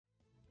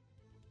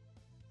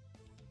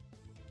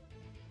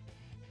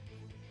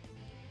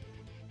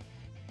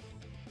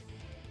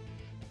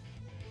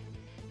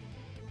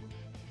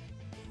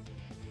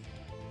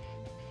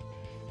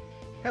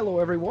Hello,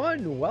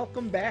 everyone.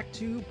 Welcome back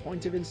to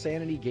Point of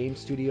Insanity Game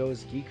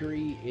Studios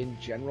Geekery in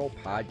General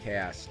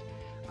podcast.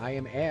 I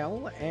am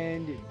Al,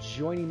 and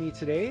joining me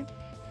today,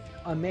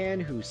 a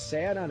man who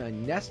sat on a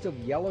nest of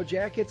yellow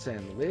jackets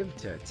and lived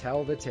to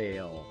tell the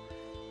tale.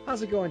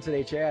 How's it going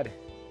today, Chad?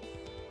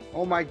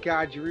 Oh my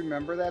God, you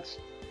remember that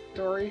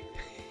story?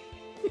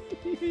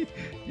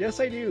 Yes,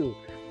 I do.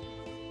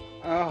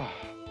 Oh,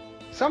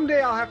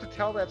 someday I'll have to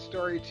tell that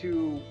story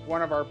to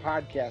one of our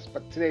podcasts,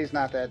 but today's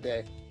not that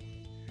day.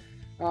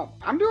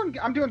 I'm doing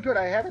good.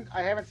 I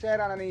haven't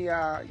sat on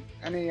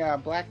any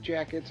black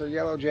jackets or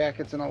yellow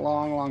jackets in a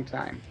long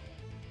time.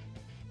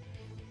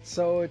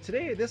 So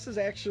today, this is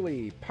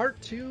actually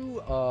part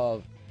 2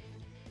 of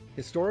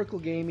Historical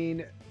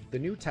Gaming, the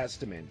New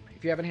Testament.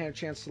 If you haven't had a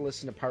chance to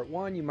listen to part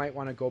 1, you might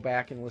want to go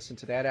back and listen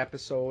to that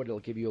episode. It'll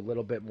give you a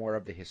little bit more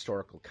of the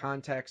historical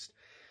context.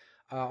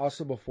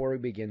 Also, before we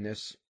begin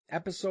this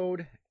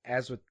episode,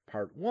 as with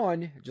part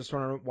 1, just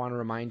want to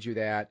remind you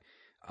that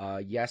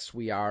yes,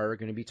 we are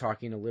going to be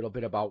talking a little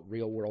bit about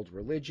real-world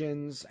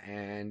religions,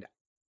 and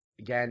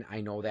again,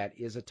 I know that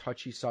is a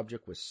touchy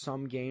subject with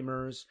some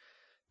gamers,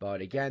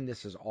 but again,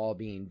 this is all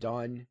being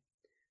done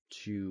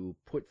to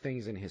put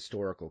things in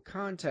historical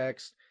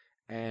context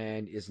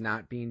and is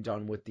not being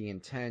done with the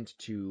intent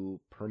to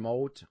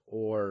promote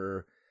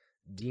or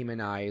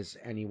demonize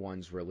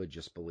anyone's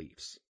religious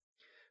beliefs.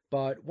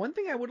 But one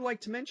thing I would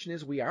like to mention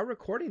is we are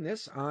recording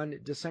this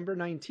on December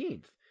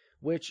 19th.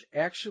 Which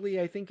actually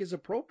I think is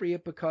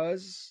appropriate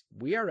because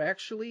we are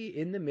actually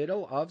in the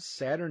middle of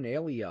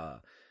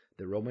Saturnalia,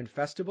 the Roman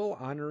festival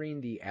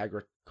honoring the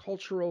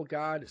agricultural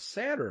god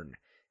Saturn.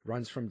 It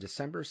runs from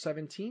December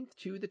 17th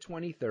to the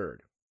 23rd.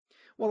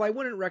 Well, I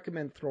wouldn't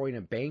recommend throwing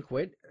a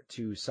banquet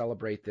to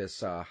celebrate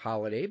this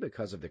holiday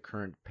because of the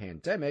current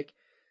pandemic.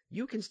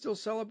 You can still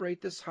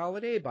celebrate this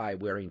holiday by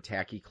wearing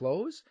tacky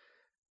clothes,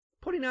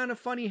 putting on a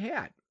funny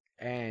hat,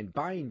 and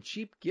buying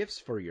cheap gifts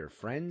for your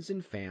friends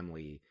and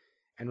family.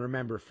 And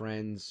remember,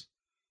 friends,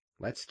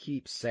 let's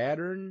keep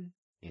Saturn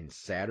in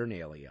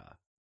Saturnalia.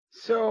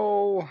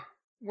 So,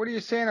 what are you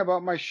saying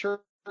about my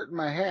shirt and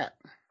my hat?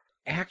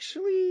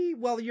 Actually,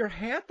 well, your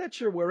hat that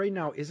you're wearing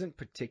now isn't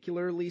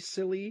particularly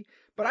silly,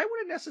 but I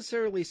wouldn't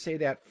necessarily say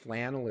that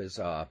flannel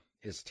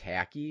is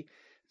tacky.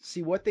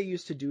 See, what they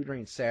used to do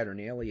during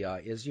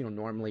Saturnalia is,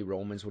 normally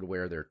Romans would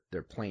wear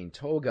their plain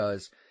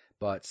togas,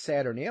 but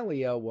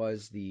Saturnalia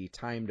was the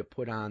time to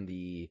put on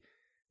the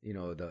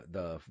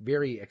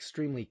very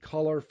extremely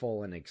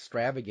colorful and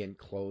extravagant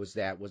clothes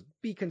that would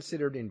be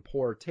considered in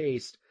poor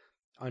taste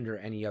under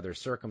any other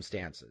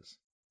circumstances.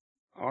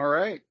 All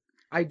right.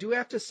 I do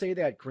have to say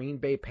that Green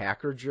Bay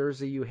Packer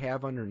jersey you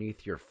have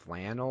underneath your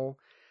flannel,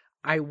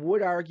 I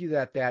would argue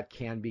that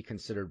can be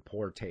considered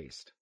poor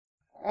taste.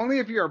 Only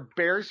if you're a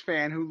Bears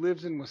fan who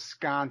lives in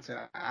Wisconsin.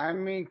 I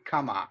mean,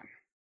 come on.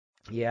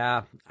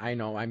 Yeah, I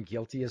know. I'm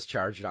guilty as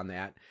charged on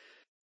that.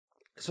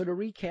 So to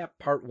recap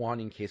part 1,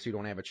 in case you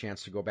don't have a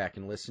chance to go back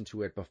and listen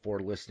to it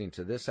before listening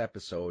to this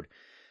episode,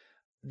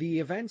 the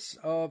events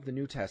of the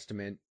New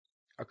Testament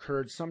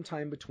occurred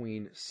sometime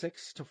between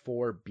 6 to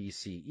 4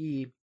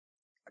 BCE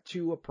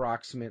to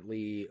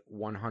approximately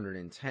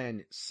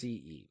 110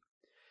 CE.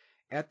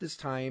 At this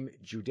time,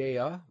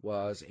 Judea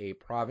was a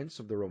province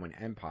of the Roman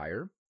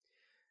Empire.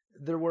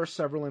 There were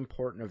several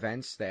important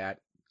events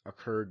that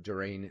occurred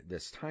during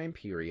this time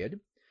period,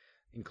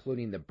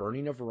 including the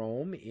burning of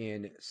Rome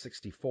in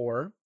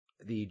 64,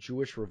 the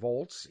Jewish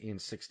revolts in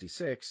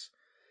 66.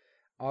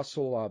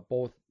 Also,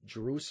 both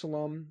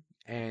Jerusalem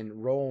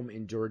and Rome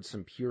endured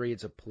some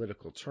periods of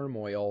political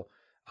turmoil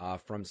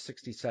from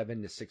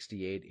 67 to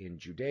 68 in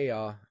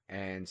Judea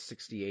and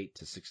 68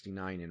 to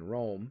 69 in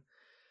Rome.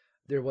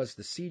 There was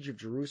the siege of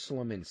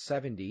Jerusalem in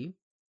 70,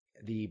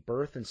 the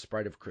birth and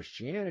spread of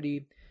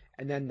Christianity,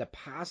 and then the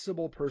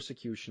possible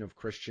persecution of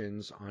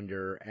Christians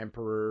under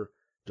Emperor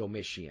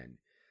Domitian.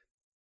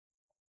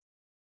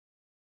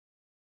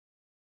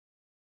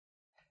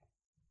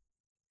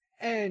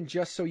 And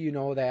just so you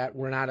know that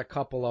we're not a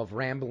couple of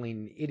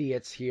rambling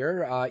idiots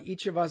here,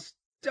 each of us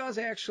does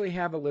actually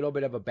have a little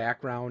bit of a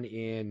background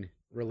in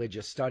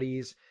religious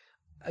studies.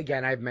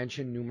 Again, I've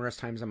mentioned numerous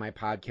times on my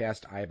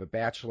podcast, I have a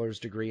bachelor's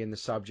degree in the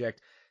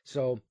subject.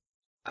 So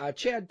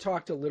Chad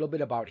talked a little bit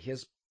about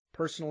his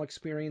personal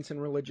experience in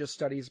religious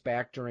studies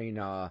back during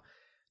the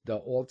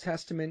Old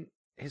Testament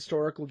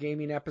historical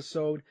gaming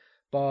episode.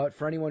 But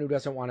for anyone who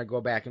doesn't want to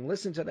go back and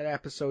listen to that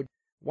episode,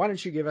 why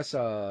don't you give us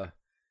a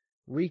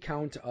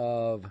recount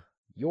of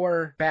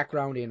your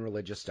background in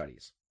religious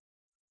studies?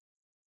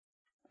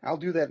 I'll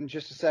do that in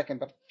just a second.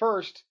 But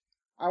first,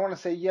 I want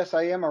to say, yes,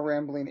 I am a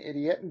rambling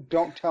idiot, and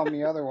don't tell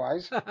me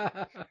otherwise.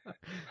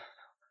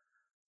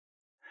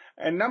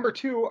 And number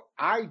 2,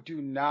 I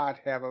do not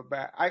have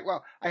I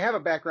have a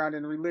background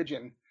in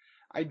religion.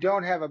 I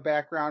don't have a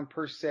background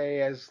per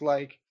se as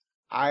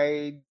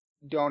I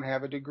don't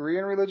have a degree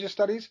in religious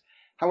studies.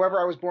 However,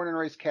 I was born and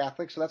raised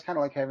Catholic, so that's kind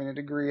of like having a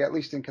degree, at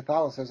least in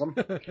Catholicism.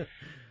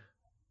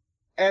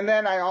 And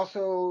then I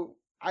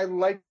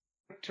like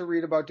to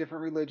read about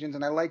different religions,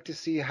 and I like to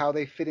see how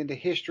they fit into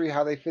history,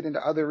 how they fit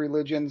into other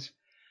religions.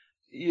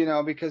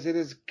 because it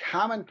is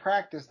common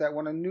practice that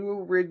when a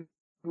new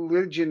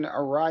religion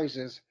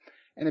arises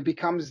and it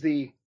becomes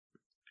the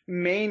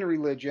main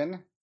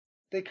religion,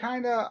 they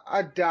kind of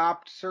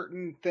adopt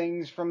certain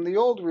things from the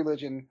old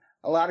religion.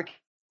 A lot of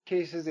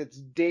cases, it's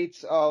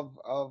dates of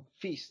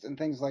feasts and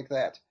things like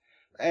that.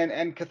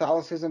 And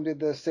Catholicism did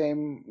the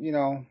same,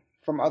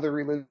 from other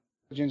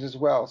religions as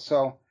well.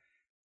 So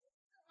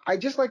I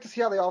just like to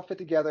see how they all fit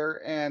together.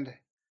 And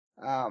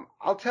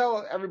I'll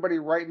tell everybody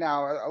right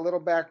now a little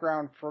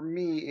background for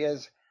me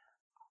is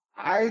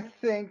I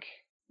think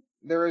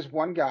there is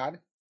one God,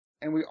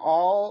 and we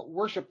all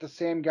worship the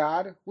same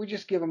God. We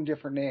just give him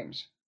different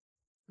names.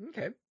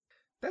 Okay.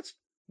 That's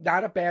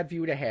not a bad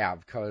view to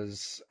have,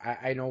 because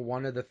I know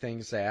one of the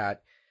things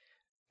that,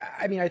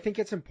 I mean, I think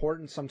it's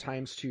important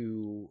sometimes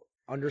to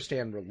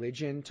understand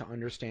religion, to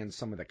understand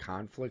some of the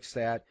conflicts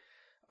that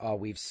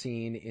we've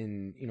seen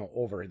in,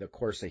 over the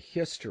course of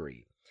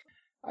history.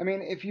 I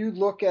mean, if you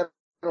look at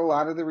a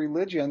lot of the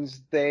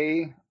religions,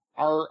 they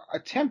are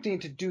attempting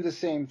to do the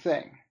same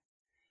thing.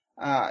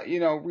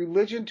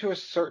 Religion to a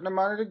certain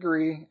amount of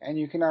degree, and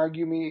you can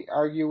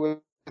argue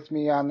with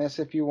me on this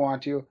if you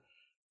want to,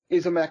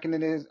 is a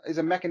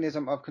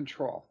mechanism of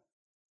control.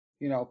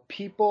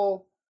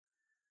 People,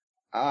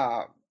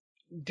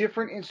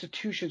 different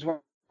institutions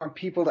want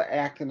people to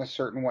act in a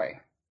certain way,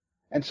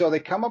 and so they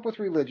come up with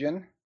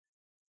religion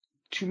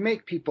to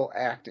make people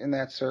act in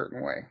that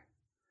certain way,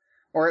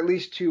 or at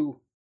least to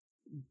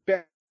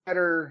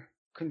better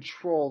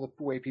control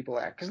the way people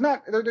act.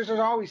 Because there's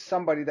always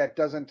somebody that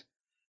doesn't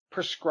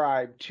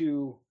prescribe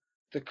to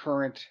the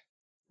current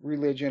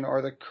religion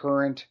or the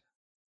current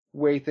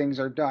way things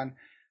are done.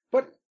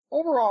 But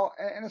overall,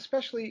 and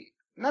especially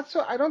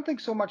I don't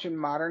think so much in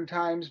modern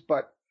times,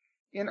 but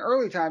in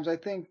early times, I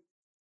think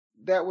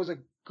that was a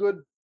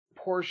good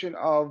portion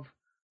of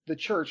the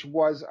church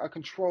was a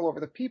control over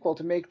the people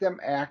to make them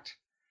act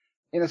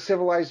in a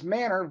civilized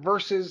manner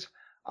versus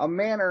a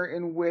manner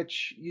in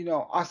which,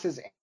 us as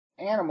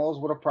animals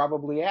would have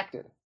probably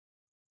acted.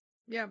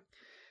 Yeah.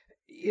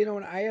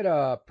 And I had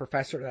a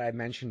professor that I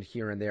mentioned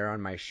here and there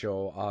on my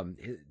show,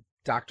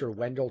 Dr.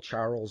 Wendell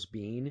Charles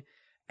Bean,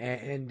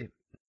 and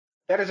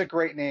that is a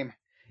great name.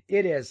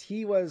 It is.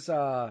 He was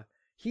a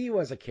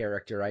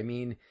character. I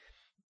mean,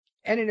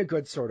 and in a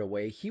good sort of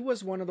way. He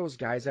was one of those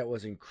guys that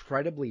was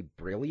incredibly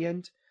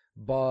brilliant,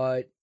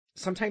 but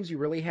sometimes you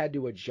really had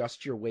to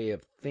adjust your way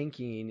of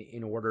thinking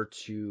in order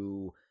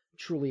to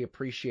truly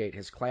appreciate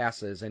his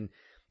classes. And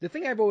the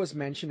thing I've always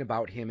mentioned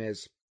about him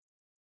is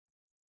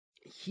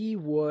he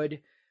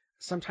would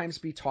sometimes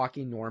be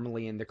talking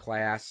normally in the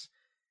class,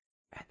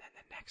 and then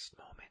the next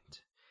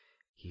moment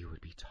he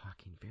would be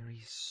talking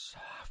very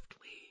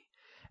softly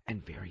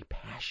and very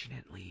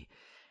passionately.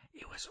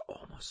 It was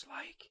almost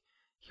like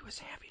he was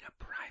having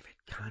a private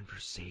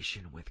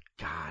conversation with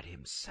God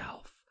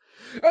himself.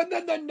 And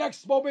then the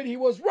next moment he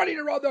was running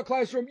around the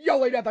classroom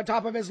yelling at the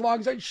top of his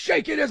lungs and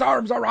shaking his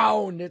arms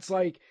around. It's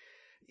like,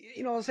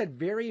 I said,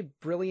 very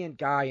brilliant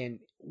guy. And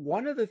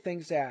one of the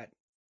things that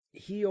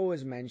he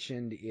always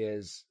mentioned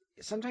is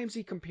sometimes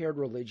he compared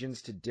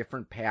religions to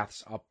different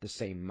paths up the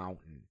same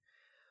mountain.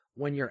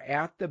 When you're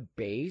at the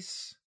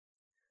base,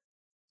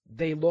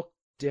 they look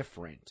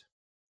different.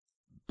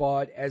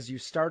 But as you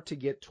start to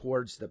get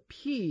towards the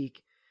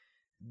peak,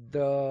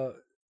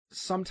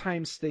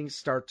 sometimes things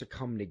start to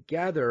come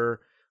together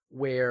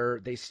where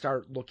they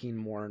start looking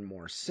more and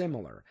more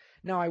similar.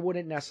 Now, I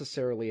wouldn't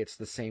necessarily, it's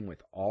the same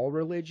with all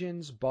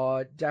religions,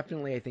 but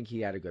definitely I think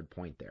he had a good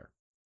point there.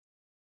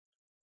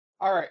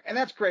 All right, and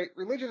that's great.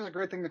 Religion is a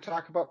great thing to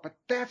talk about, but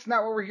that's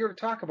not what we're here to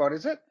talk about,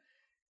 is it?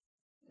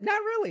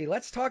 Not really.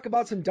 Let's talk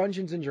about some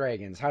Dungeons and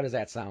Dragons. How does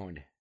that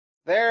sound?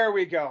 There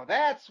we go.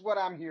 That's what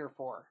I'm here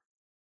for.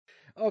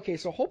 Okay,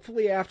 so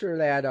hopefully after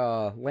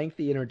that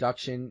lengthy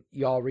introduction,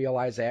 y'all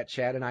realize that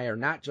Chad and I are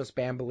not just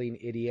bambling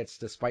idiots,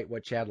 despite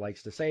what Chad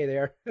likes to say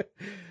there.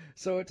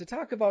 So to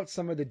talk about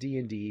some of the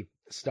D&D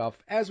stuff,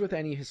 as with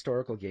any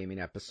historical gaming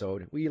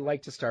episode, we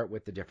like to start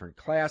with the different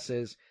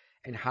classes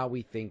and how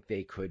we think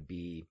they could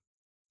be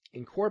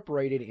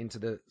incorporated into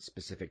the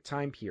specific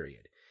time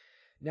period.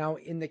 Now,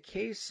 in the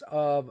case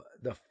of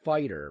the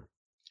fighter,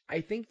 I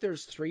think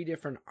there's 3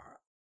 different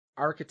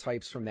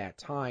archetypes from that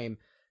time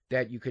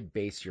that you could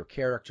base your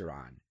character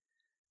on: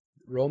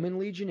 Roman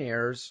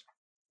legionnaires,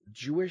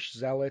 Jewish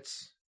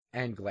zealots,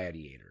 and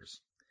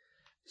gladiators.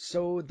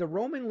 So the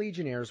Roman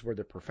legionnaires were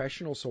the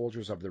professional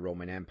soldiers of the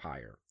Roman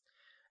Empire.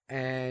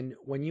 And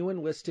when you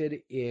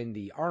enlisted in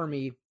the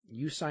army,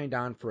 you signed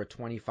on for a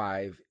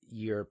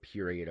 25-year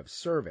period of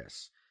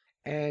service.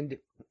 And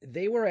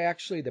they were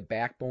actually the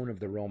backbone of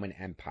the Roman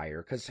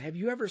Empire. Because have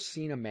you ever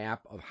seen a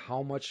map of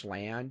how much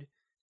land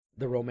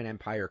the Roman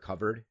Empire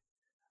covered?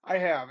 I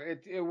have.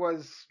 It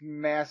was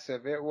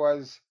massive. It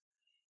was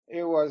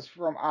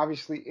from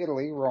obviously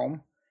Italy,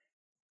 Rome,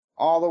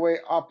 all the way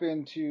up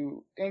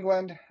into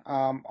England,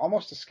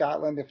 almost to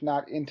Scotland, if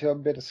not into a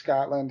bit of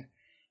Scotland,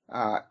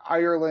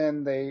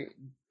 Ireland. They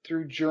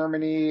through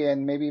Germany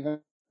and maybe even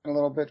a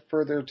little bit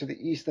further to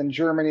the east than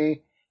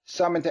Germany.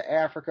 Some into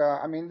Africa.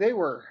 I mean, they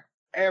were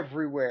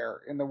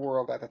everywhere in the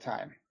world at the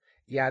time.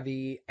 Yeah,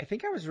 I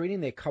think I was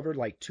reading they covered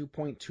like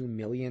 2.2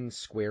 million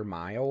square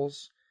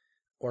miles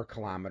or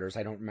kilometers,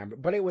 I don't remember,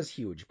 but it was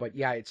huge. But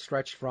yeah, it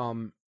stretched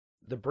from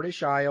the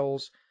British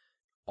Isles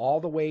all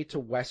the way to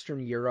Western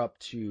Europe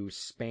to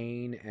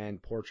Spain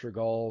and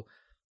Portugal,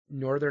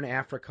 Northern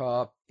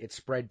Africa. It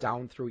spread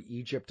down through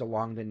Egypt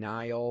along the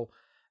Nile.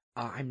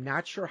 I'm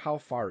not sure how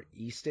far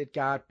east it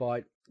got,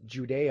 but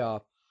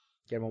Judea,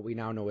 again, what we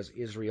now know as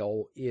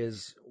Israel,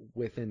 is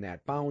within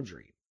that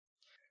boundary.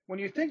 When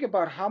you think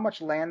about how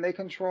much land they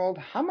controlled,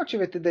 how much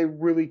of it did they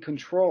really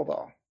control,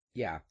 though?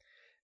 Yeah,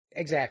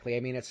 exactly. I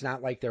mean, it's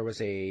not like there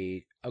was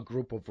a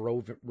group of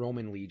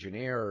Roman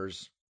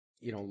legionnaires,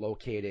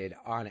 located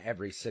on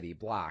every city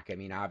block. I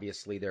mean,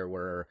 obviously there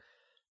were,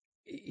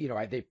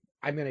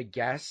 I'm going to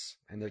guess,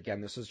 and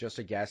again, this is just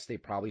a guess, they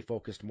probably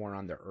focused more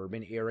on the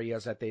urban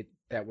areas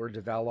that were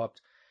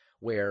developed,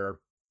 where,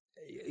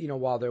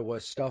 while there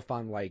was stuff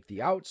on like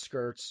the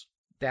outskirts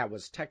that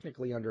was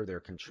technically under their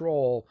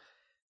control,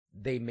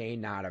 they may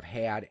not have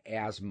had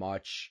as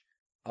much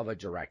of a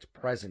direct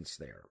presence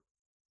there.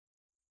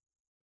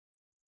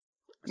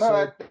 No,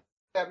 So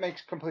that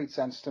makes complete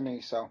sense to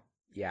me. So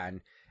yeah,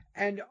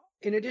 and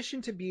in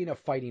addition to being a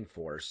fighting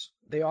force,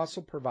 they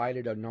also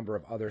provided a number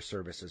of other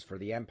services for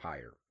the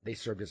empire. They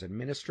served as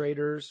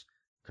administrators,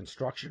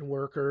 construction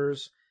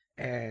workers,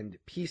 and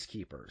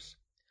peacekeepers.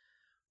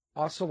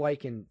 Also,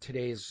 like in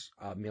today's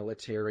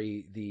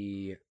military,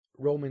 the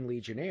Roman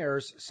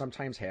legionnaires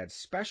sometimes had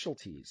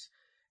specialties.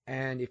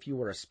 And if you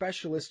were a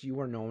specialist, you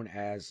were known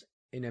as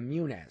an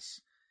immunes.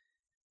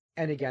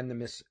 And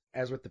again,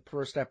 as with the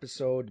first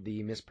episode,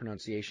 the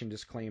mispronunciation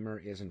disclaimer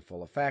is in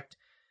full effect.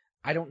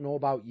 I don't know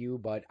about you,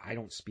 but I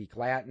don't speak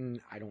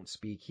Latin. I don't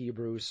speak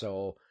Hebrew,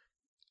 so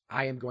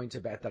I am going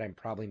to bet that I'm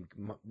probably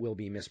will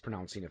be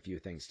mispronouncing a few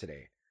things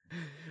today.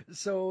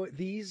 So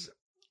these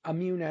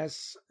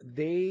immunes,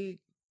 they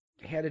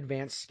had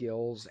advanced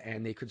skills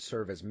and they could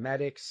serve as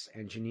medics,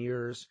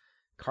 engineers,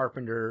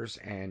 carpenters,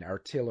 and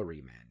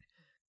artillerymen.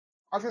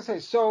 I was gonna say,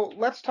 so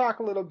let's talk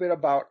a little bit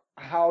about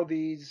how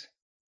these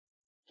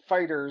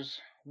fighters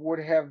would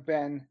have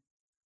been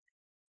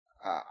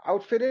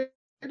outfitted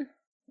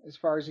as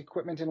far as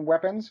equipment and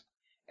weapons,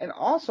 and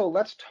also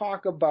let's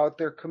talk about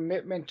their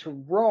commitment to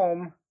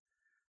Rome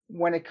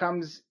when it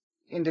comes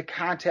into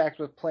contact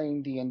with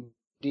playing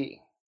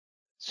D&D.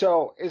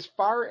 So as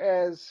far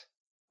as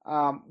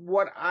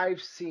what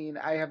I've seen,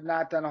 I have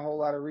not done a whole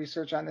lot of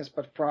research on this,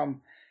 but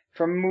from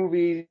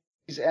movies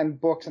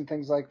and books and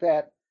things like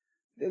that,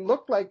 it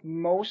looked like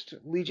most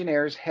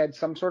legionnaires had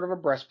some sort of a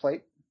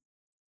breastplate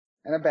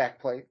and a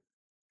backplate.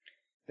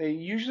 They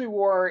usually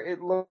wore, it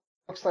looks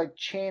like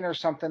chain or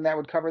something that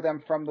would cover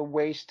them from the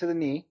waist to the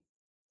knee.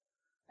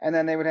 And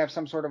then they would have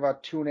some sort of a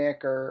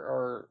tunic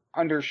or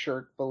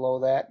undershirt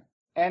below that.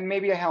 And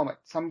maybe a helmet.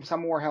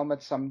 Some wore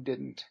helmets, some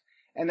didn't.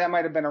 And that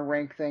might have been a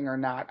rank thing or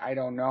not, I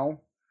don't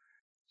know.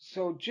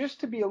 So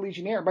just to be a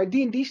legionnaire, by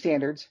D&D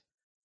standards,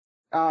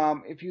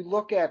 if you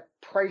look at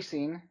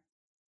pricing,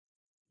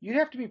 you'd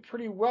have to be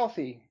pretty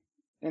wealthy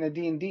in a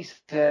D&D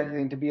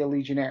setting to be a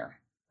legionnaire.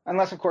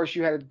 Unless, of course,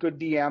 you had a good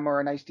DM or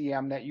a nice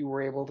DM that you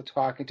were able to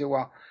talk into.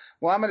 Well,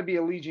 I'm going to be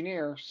a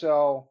legionnaire,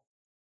 so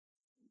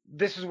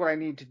this is what I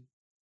need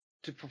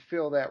to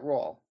fulfill that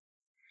role.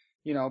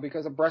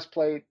 Because a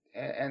breastplate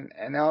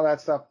and all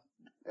that stuff,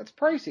 it's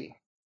pricey.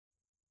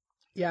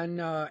 Yeah,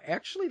 and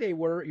actually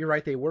you're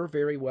right, they were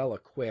very well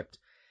equipped.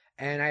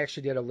 And I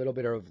actually did a little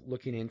bit of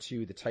looking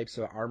into the types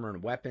of armor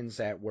and weapons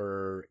that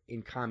were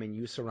in common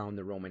use around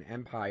the Roman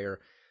Empire.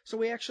 So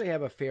we actually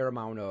have a fair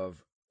amount of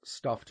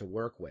stuff to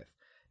work with.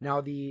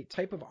 Now, the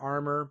type of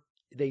armor,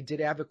 they did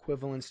have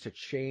equivalents to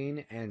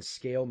chain and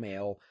scale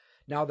mail.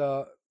 Now,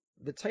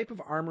 the type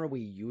of armor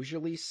we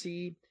usually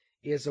see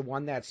is the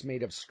one that's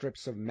made of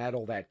strips of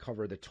metal that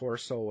cover the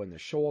torso and the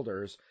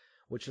shoulders,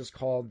 which is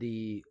called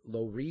the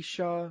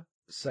Lauritia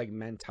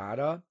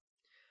segmentata.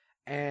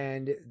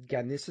 And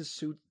again, this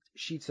is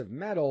sheets of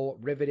metal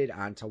riveted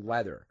onto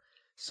leather.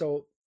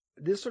 So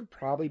this would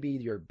probably be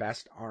your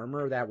best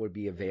armor that would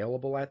be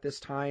available at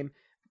this time,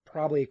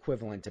 probably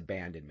equivalent to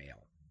banded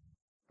mail.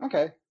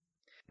 Okay.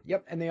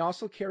 Yep, and they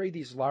also carried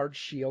these large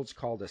shields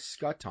called a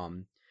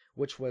scutum,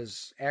 which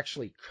was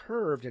actually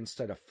curved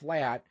instead of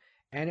flat,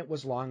 and it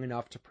was long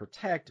enough to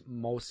protect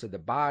most of the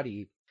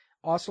body.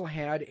 Also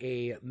had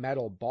a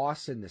metal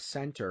boss in the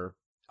center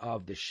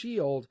of the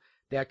shield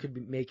that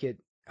could make it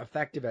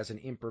effective as an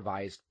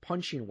improvised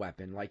punching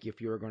weapon, like if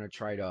you were going to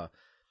try to,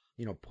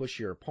 push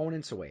your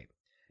opponents away.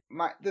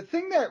 The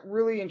thing that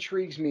really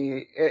intrigues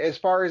me as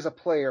far as a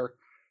player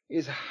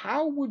is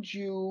how would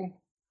you,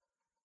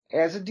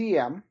 as a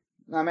DM,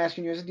 I'm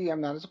asking you as a DM,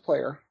 not as a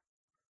player,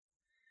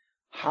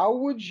 how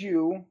would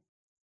you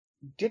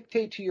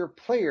dictate to your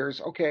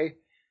players, okay,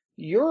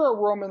 you're a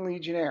Roman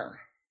legionnaire.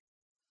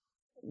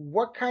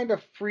 What kind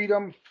of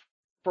freedom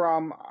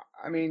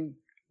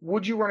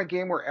would you run a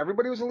game where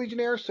everybody was a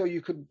legionnaire so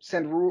you could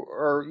send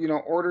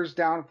orders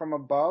down from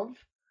above?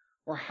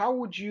 Or how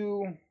would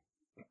you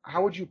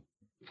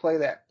play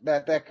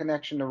that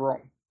connection to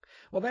Rome?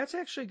 Well, that's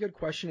actually a good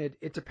question.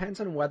 It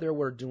depends on whether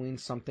we're doing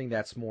something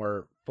that's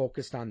more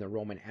focused on the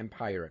Roman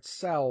Empire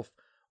itself,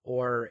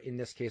 or in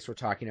this case, we're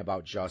talking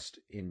about just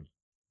in,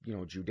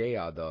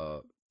 Judea,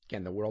 the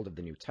world of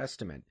the New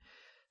Testament.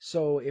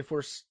 So if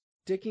we're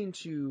sticking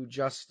to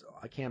just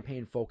a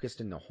campaign focused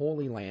in the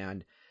Holy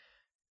Land,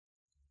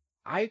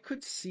 I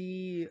could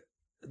see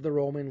the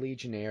Roman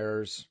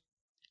legionnaires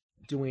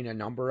doing a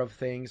number of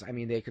things. I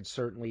mean, they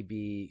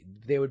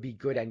would be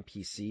good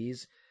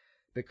NPCs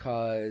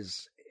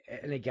because,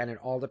 and again, it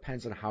all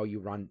depends on how you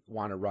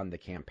want to run the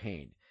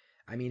campaign.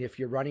 I mean, if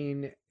you're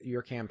running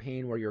your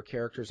campaign where your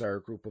characters are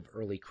a group of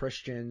early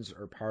Christians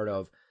or part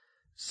of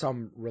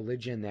some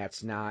religion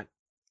that's not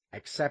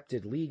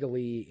accepted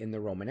legally in the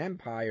Roman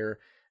Empire,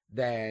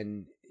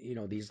 then,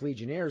 these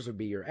legionnaires would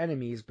be your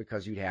enemies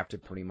because you'd have to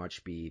pretty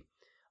much be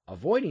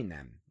avoiding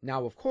them.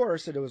 Now, of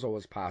course, it was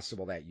always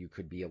possible that you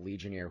could be a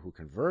legionnaire who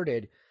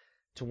converted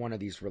to one of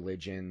these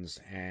religions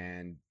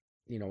and,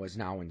 is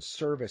now in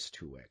service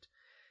to it.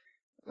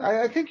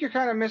 I think you're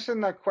kind of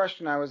missing the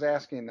question I was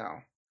asking,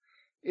 though.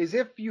 Is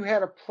if you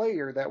had a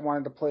player that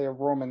wanted to play a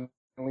Roman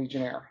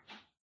legionnaire,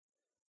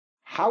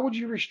 how would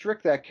you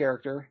restrict that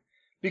character?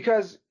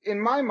 Because in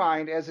my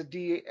mind, as a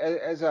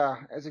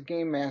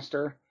game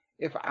master,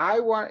 if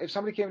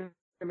somebody came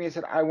to me and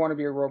said I want to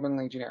be a Roman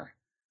legionnaire,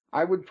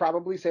 I would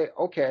probably say,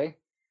 okay,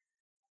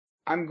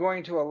 I'm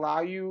going to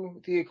allow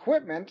you the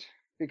equipment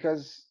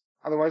because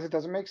otherwise it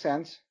doesn't make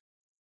sense.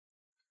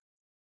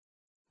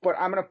 But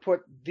I'm going to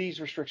put these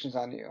restrictions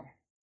on you.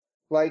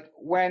 Like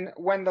when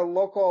the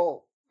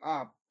local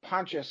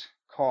Pontius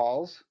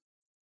calls,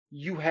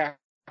 you have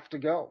to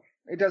go.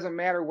 It doesn't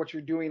matter what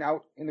you're doing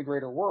out in the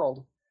greater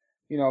world,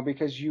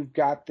 because you've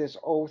got this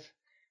oath.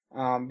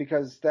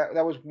 Because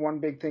that was one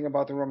big thing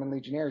about the Roman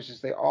legionnaires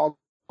is they all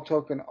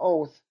took an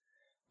oath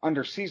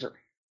under Caesar.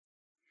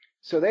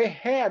 So they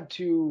had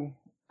to,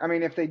 I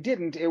mean, if they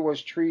didn't, it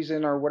was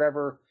treason or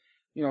whatever,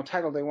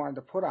 title they wanted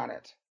to put on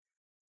it.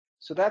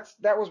 So that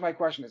was my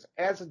question is,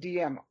 as a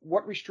DM,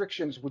 what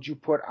restrictions would you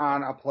put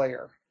on a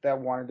player that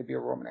wanted to be a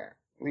Roman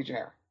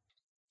legionnaire?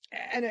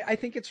 And I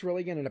think it's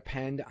really going to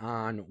depend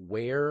on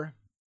where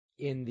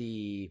in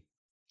the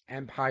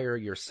empire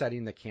you're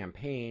setting the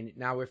campaign.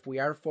 Now, if we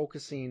are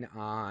focusing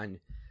on,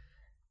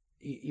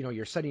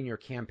 you're setting your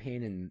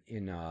campaign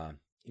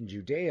in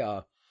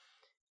Judea,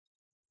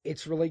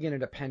 it's really going to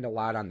depend a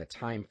lot on the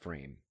time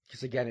frame.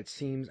 Because again, it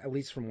seems, at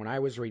least from when I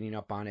was reading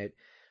up on it,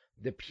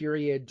 the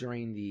period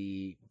during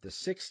the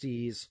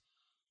 60s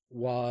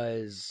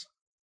was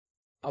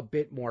a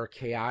bit more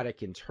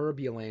chaotic and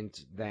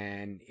turbulent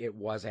than it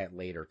was at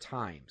later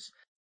times.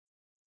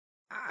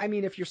 I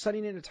mean, if you're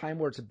setting in a time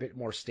where it's a bit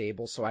more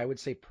stable, so I would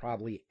say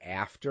probably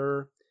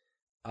after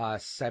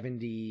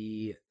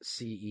 70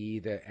 CE,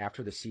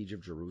 after the siege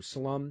of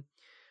Jerusalem,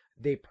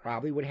 they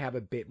probably would have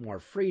a bit more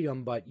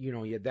freedom. But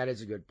that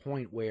is a good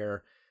point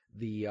where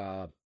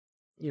the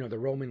the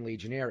Roman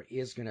legionnaire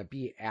is going to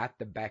be at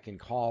the beck and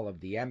call of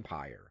the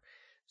empire.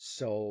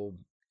 So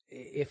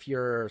if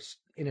you're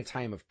in a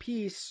time of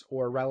peace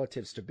or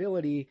relative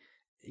stability,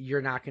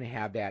 you're not going to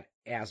have that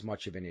as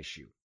much of an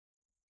issue.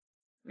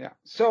 Yeah.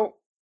 So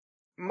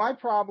my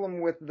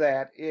problem with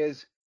that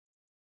is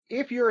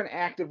if you're an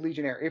active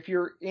legionnaire, if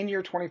you're in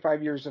your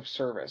 25 years of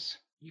service,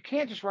 you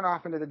can't just run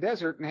off into the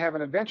desert and have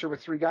an adventure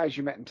with 3 guys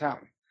you met in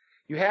town.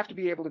 You have to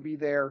be able to be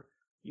there.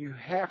 You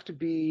have to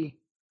be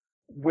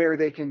where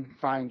they can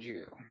find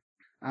you.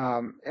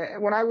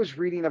 When I was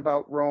reading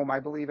about Rome, I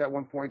believe at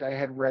one point I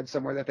had read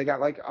somewhere that they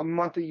got like a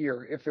month a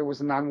year if it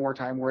was a non-war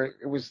time where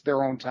it was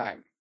their own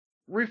time.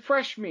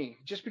 Refresh me,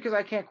 just because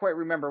I can't quite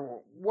remember.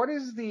 What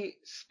is the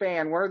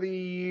span? What are the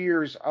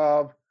years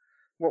of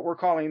what we're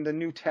calling the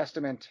New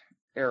Testament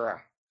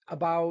era?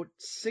 About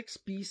 6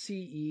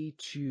 BCE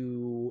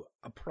to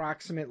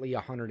approximately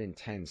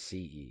 110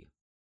 CE.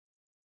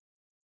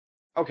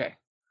 Okay.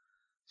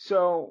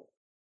 So,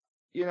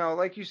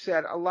 like you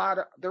said,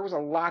 there was a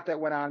lot that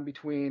went on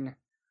between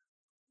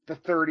the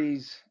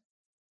 30s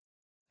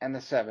and the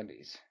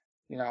 70s,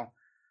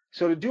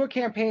 So to do a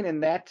campaign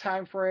in that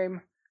time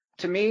frame,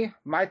 to me,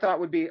 my thought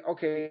would be,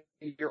 okay,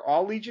 you're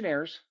all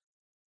legionnaires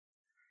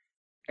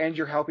and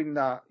you're helping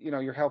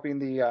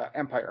the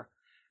empire.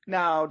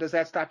 Now, does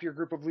that stop your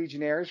group of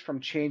legionnaires from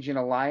changing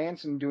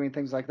alliance and doing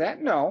things like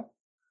that? No.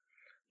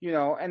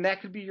 And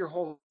that could be your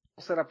whole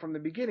setup from the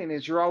beginning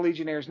is you're all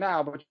legionnaires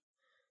now, but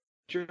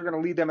you're going to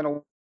lead them in a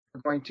way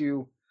you're going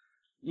to,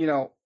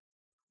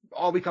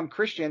 all become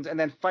Christians and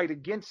then fight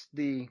against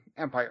the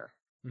empire.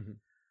 Mm-hmm.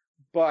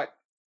 But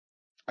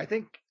I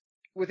think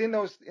within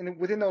those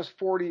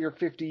 40 or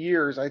 50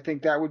 years, I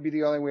think that would be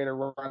the only way to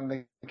run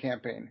the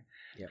campaign.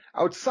 Yep.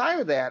 Outside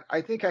of that,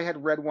 I think I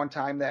had read one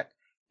time that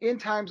in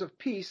times of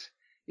peace,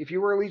 if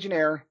you were a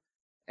legionnaire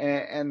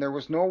and there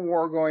was no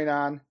war going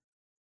on,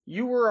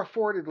 you were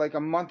afforded like a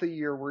month a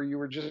year where you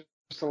were just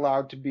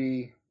allowed to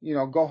be,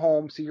 go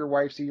home, see your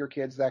wife, see your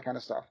kids, that kind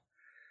of stuff.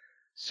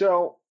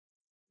 So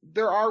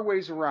there are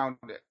ways around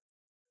it,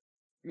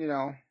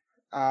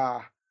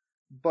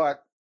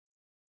 but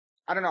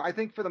I don't know. I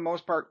think for the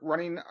most part,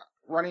 running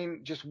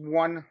running just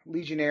one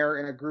legionnaire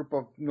in a group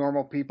of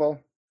normal people,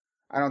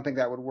 I don't think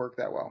that would work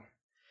that well.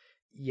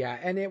 Yeah,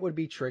 and it would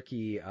be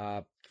tricky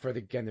for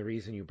the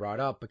reason you brought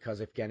up,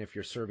 because if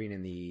you're serving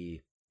in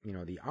the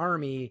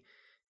army,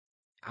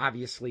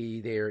 obviously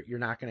you're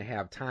not going to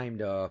have time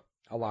to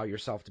allow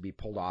yourself to be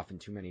pulled off in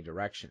too many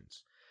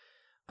directions.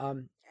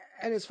 Um,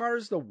 and as far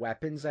as the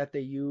weapons that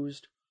they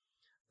used,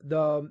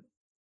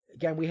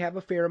 we have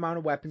a fair amount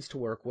of weapons to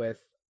work with.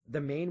 The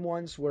main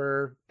ones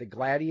were the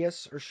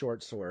gladius or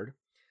short sword,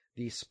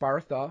 the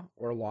spartha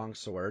or long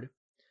sword,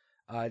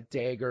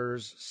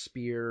 daggers,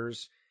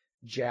 spears,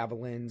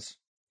 javelins.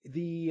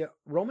 The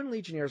Roman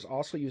legionnaires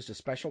also used a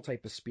special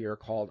type of spear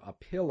called a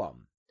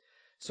pilum.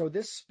 So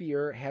this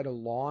spear had a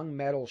long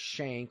metal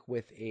shank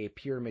with a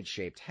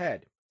pyramid-shaped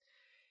head,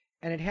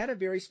 and it had a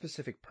very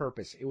specific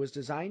purpose. It was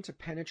designed to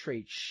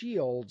penetrate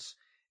shields,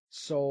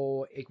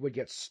 so it would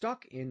get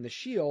stuck in the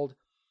shield,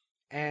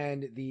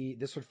 and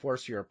this would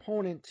force your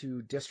opponent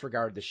to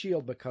disregard the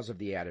shield because of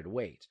the added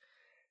weight.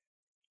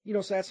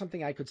 So that's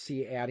something I could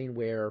see adding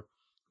where,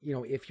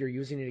 if you're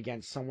using it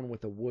against someone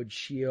with a wood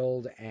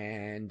shield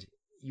and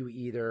you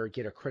either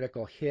get a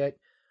critical hit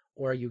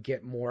or you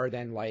get more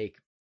than like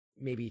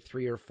maybe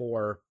 3 or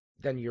 4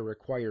 than your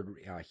required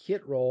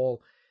hit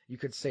roll, you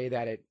could say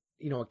that it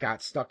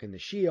got stuck in the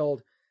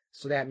shield.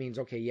 So that means,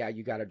 okay, yeah,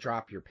 you got to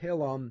drop your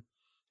pilum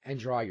and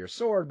draw your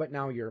sword, but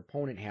now your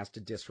opponent has to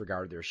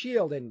disregard their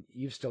shield and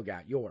you've still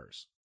got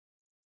yours.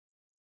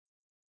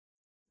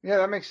 Yeah,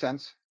 that makes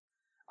sense.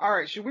 All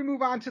right, should we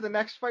move on to the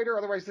next fighter?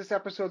 Otherwise, this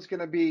episode's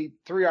going to be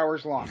 3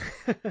 hours long.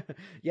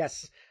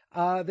 Yes.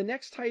 The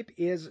next type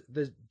is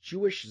the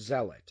Jewish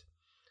zealot.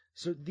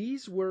 So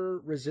these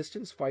were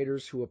resistance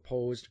fighters who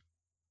opposed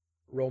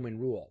Roman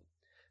rule.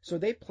 So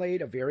they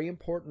played a very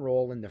important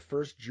role in the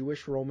First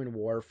Jewish-Roman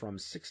War from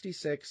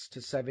 66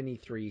 to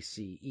 73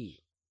 CE.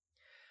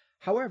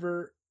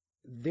 However,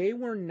 they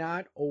were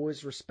not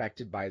always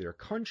respected by their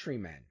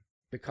countrymen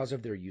because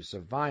of their use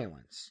of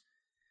violence.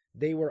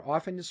 They were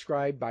often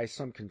described by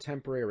some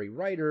contemporary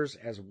writers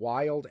as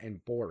wild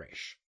and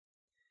boorish.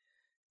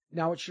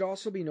 Now, it should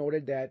also be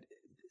noted that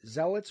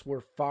zealots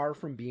were far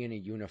from being a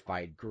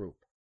unified group.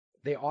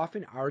 They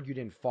often argued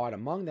and fought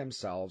among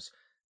themselves,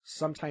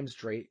 sometimes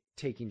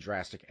taking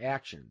drastic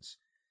actions.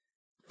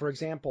 For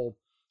example,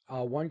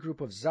 one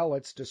group of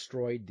zealots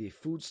destroyed the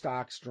food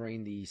stocks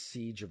during the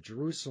siege of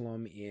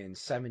Jerusalem in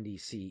 70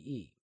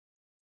 CE.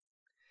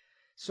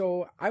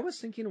 So I was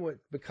thinking,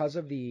 because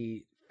of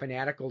the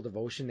fanatical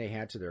devotion they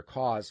had to their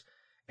cause,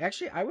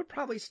 actually I would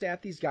probably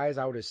stat these guys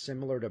out as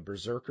similar to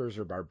berserkers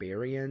or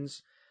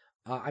barbarians.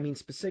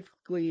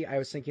 Specifically, I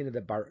was thinking of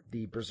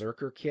the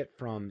Berserker kit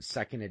from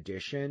 2nd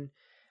edition,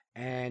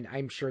 and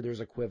I'm sure there's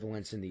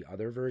equivalents in the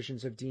other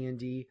versions of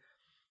D&D,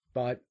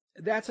 but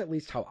that's at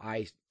least how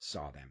I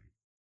saw them.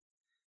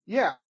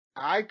 Yeah,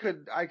 I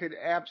could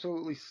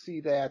absolutely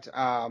see that.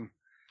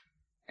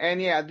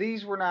 And yeah,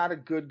 these were not a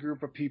good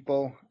group of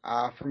people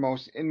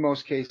in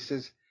most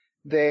cases.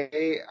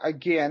 They,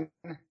 again,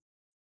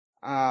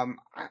 I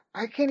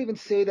can't even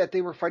say that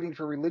they were fighting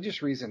for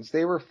religious reasons.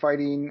 They were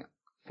fighting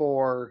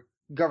for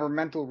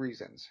governmental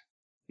reasons.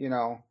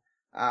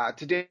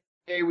 Today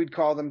we'd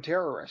call them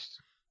terrorists.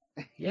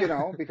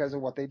 Yeah. Because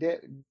of what they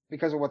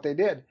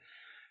did.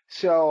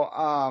 So,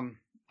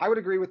 I would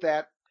agree with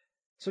that.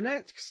 So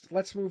next,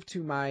 let's move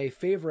to my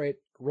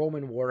favorite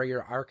Roman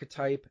warrior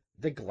archetype,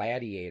 the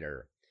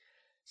gladiator.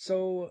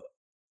 So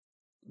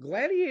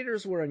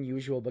gladiators were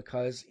unusual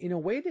because, in a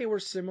way, they were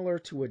similar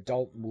to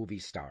adult movie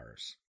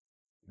stars.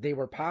 They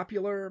were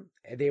popular,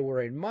 they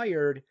were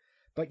admired,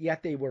 but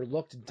yet they were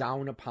looked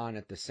down upon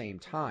at the same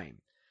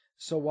time.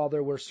 So while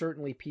there were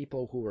certainly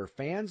people who were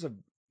fans of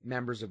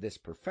members of this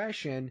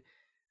profession,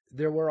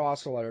 there were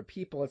also other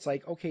people. It's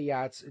like, okay,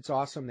 yeah, it's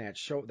awesome, that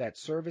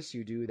service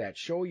you do, that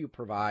show you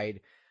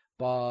provide,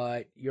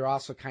 but you're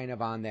also kind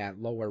of on that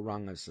lower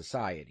rung of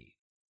society.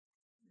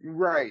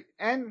 Right.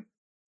 And,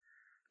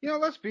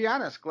 let's be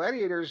honest,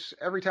 gladiators,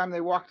 every time they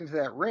walked into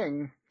that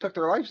ring, took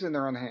their lives in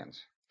their own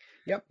hands.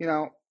 Yep.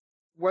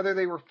 Whether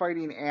they were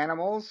fighting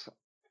animals,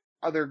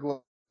 other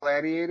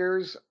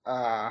gladiators,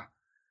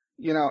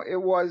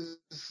 it was,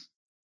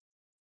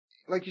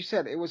 like you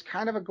said, it was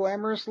kind of a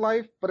glamorous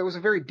life, but it was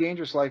a very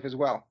dangerous life as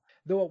well.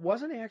 Though it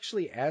wasn't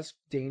actually as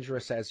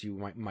dangerous as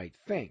you might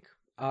think,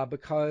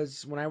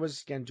 because when I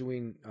was, again,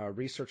 doing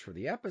research for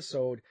the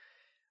episode,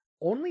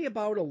 only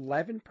about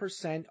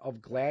 11%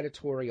 of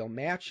gladiatorial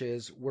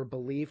matches were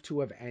believed to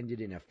have ended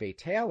in a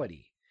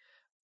fatality.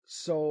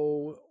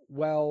 So,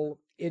 well,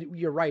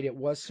 you're right, it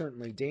was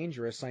certainly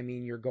dangerous. I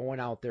mean, you're going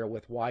out there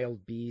with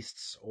wild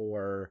beasts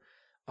or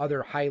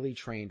other highly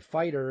trained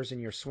fighters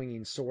and you're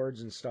swinging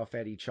swords and stuff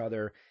at each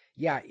other.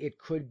 Yeah, it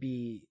could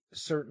be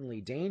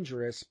certainly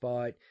dangerous,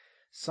 but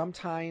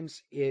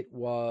sometimes it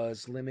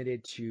was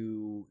limited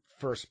to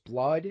first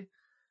blood.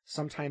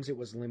 Sometimes it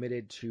was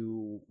limited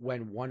to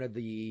when one of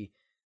the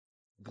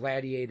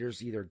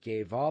gladiators either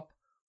gave up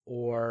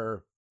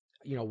or,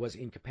 was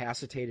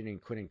incapacitated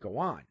and couldn't go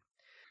on.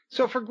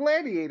 So for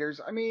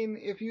gladiators, I mean,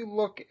 if you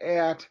look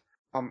at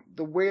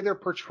the way they're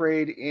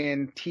portrayed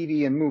in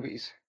TV and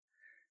movies.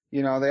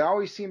 They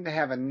always seem to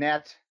have a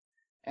net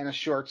and a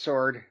short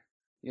sword,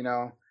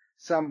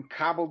 some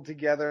cobbled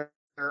together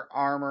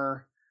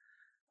armor.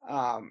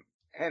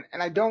 And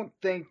I don't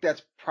think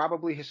that's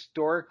probably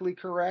historically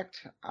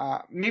correct.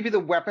 Maybe the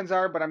weapons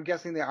are, but I'm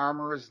guessing the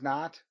armor is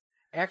not.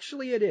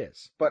 Actually, it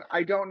is. But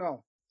I don't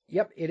know.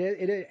 Yep,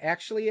 it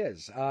actually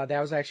is. That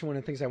was actually one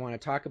of the things I want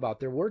to talk about.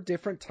 There were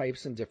different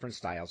types and different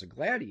styles of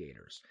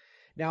gladiators.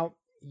 Now,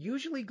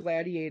 usually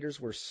gladiators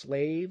were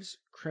slaves,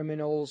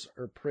 criminals,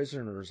 or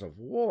prisoners of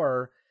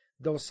war,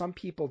 though some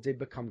people did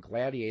become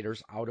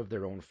gladiators out of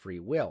their own free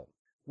will.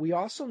 We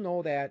also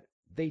know that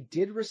they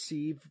did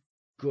receive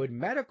good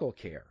medical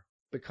care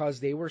because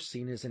they were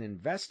seen as an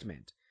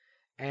investment.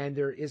 And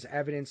there is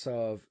evidence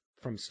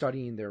from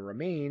studying their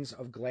remains,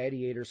 of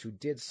gladiators who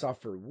did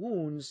suffer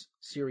wounds,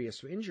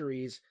 serious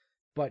injuries,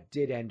 but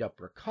did end up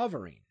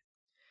recovering.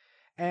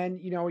 And,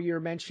 you're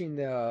mentioning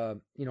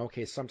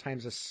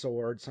sometimes a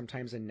sword,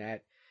 sometimes a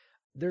net.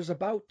 There's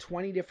about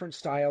 20 different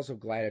styles of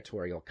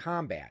gladiatorial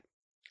combat,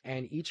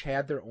 and each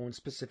had their own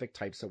specific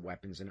types of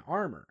weapons and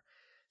armor.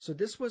 So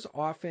this was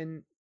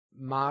often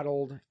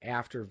modeled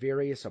after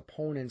various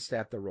opponents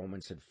that the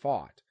Romans had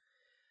fought.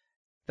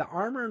 The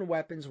armor and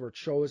weapons were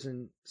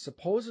chosen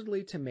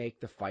supposedly to make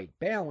the fight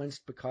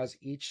balanced because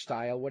each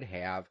style would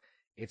have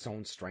its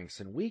own strengths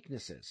and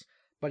weaknesses.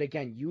 But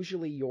again,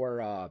 usually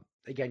your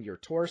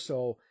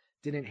torso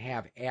didn't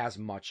have as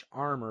much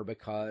armor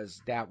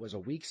because that was a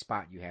weak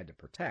spot you had to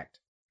protect.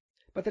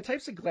 But the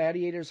types of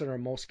gladiators that are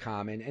most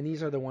common, and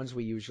these are the ones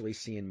we usually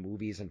see in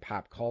movies and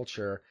pop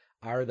culture,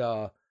 are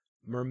the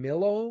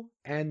Murmillo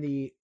and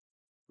the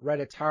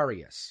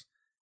Reductarius.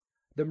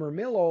 The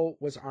Murmillo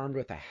was armed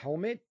with a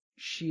helmet,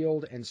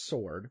 shield, and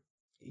sword.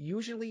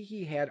 Usually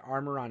he had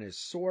armor on his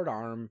sword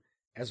arm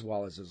as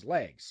well as his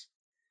legs.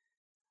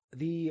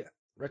 The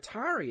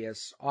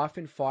Rotarius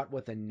often fought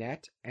with a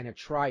net and a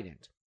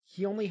trident.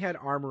 He only had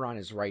armor on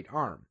his right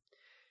arm.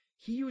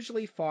 He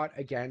usually fought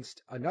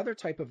against another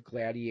type of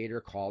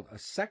gladiator called a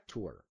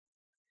sector.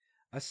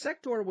 A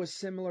sector was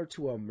similar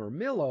to a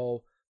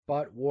Murmillo,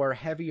 but wore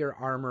heavier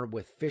armor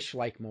with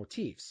fish-like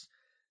motifs.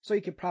 So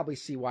you could probably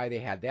see why they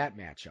had that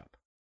matchup.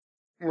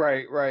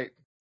 Right, right.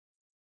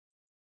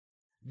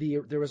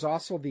 There was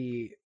also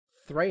the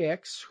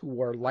Thrax, who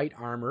wore light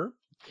armor,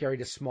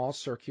 carried a small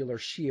circular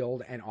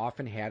shield, and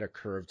often had a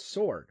curved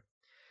sword.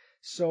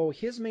 So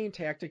his main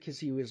tactic is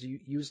he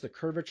used the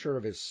curvature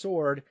of his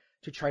sword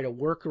to try to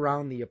work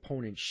around the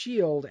opponent's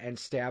shield and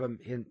stab him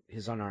in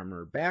his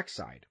unarmored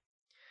backside.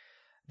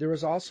 There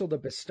was also the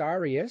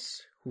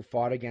Bistarius, who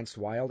fought against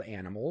wild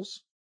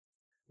animals,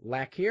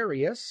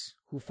 Lacarius,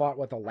 who fought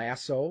with a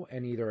lasso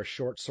and either a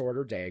short sword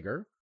or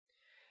dagger,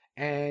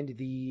 and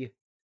the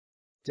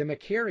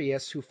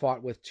Demicarius, who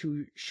fought with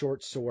two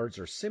short swords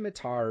or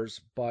scimitars,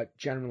 but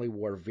generally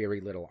wore very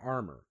little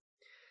armor.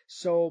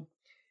 So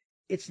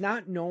it's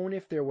not known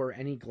if there were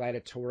any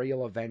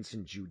gladiatorial events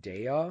in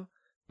Judea,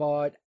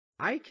 but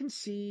I can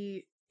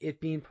see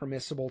it being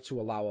permissible to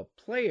allow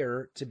a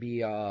player to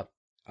be a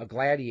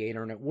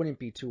gladiator, and it wouldn't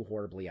be too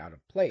horribly out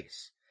of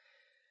place.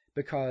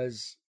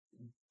 Because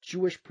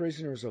Jewish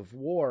prisoners of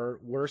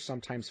war were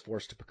sometimes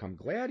forced to become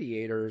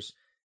gladiators,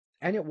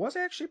 and it was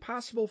actually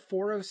possible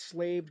for a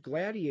slave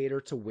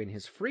gladiator to win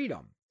his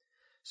freedom.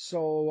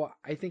 So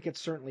I think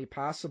it's certainly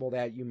possible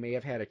that you may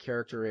have had a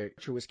character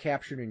who was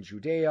captured in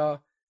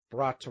Judea,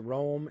 brought to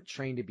Rome,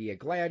 trained to be a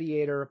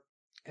gladiator,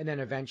 and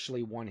then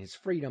eventually won his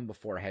freedom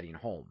before heading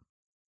home.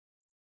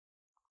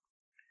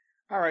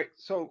 All right,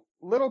 so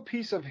little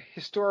piece of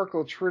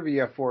historical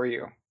trivia for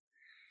you.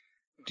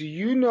 Do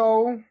you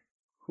know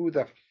who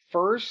the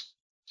first,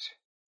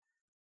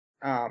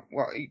 in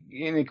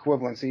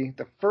equivalency,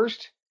 the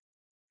first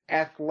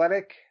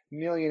athletic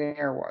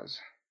millionaire was?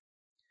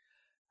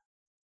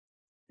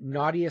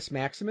 Nautius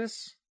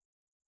Maximus?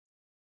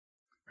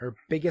 Or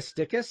Bigus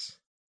Dickus?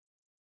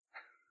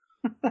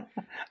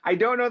 I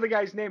don't know the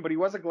guy's name, but he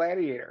was a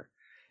gladiator.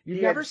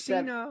 You've never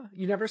seen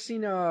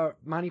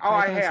Monty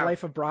Python's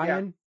Life of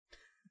Brian?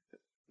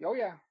 Yeah. Oh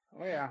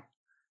yeah,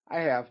 I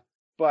have.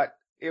 But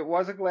it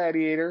was a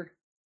gladiator.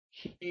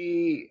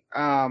 He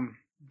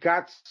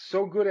got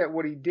so good at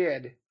what he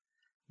did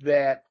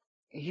that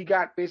he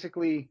got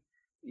basically,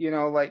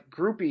 like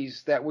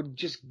groupies that would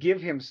just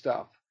give him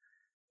stuff,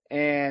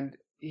 and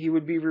he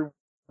would be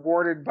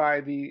rewarded by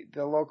the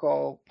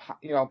local,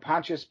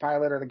 Pontius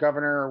Pilate or the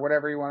governor or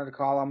whatever you wanted to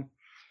call him,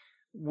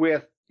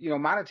 with,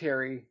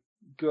 monetary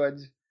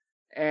goods,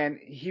 and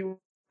he would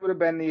have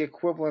been the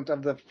equivalent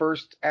of the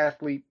first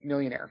athlete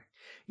millionaire.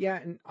 Yeah,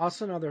 and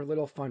also another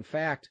little fun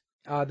fact,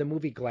 the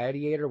movie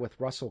Gladiator with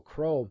Russell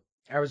Crowe,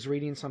 I was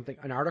reading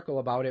an article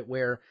about it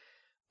where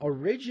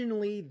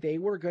originally they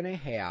were going to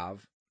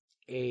have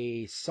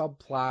a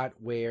subplot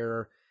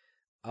where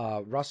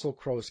Russell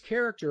Crowe's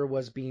character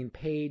was being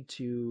paid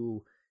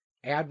to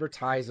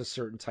advertise a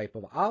certain type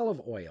of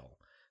olive oil,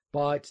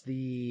 but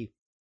the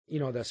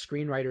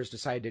screenwriters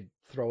decided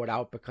to throw it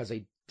out because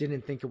they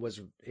didn't think it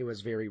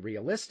was very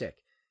realistic.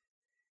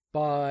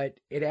 but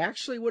it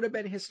actually would have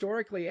been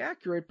historically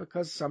accurate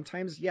because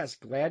sometimes, yes,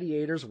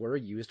 gladiators were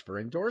used for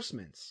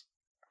endorsements.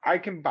 I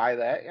can buy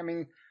that. I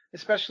mean,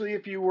 especially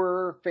if you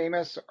were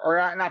famous, or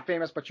not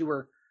famous, but you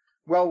were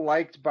well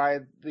liked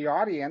by the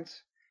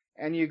audience,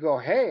 and you go,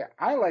 "Hey,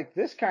 I like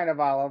this kind of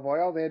olive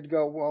oil." They'd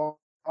go, "Well,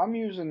 I'm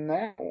using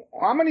that.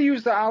 I'm going to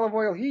use the olive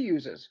oil he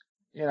uses."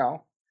 You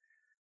know,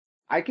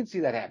 I can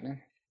see that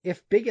happening.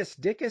 If Biggest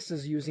Dickus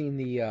is using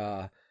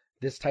the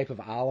this type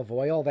of olive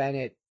oil, then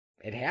it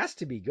has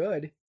to be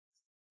good.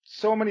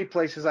 So many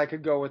places I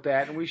could go with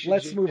that, and we should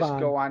Let's move just on.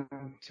 go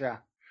on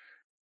to.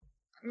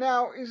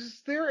 Now,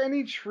 is there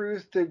any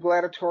truth to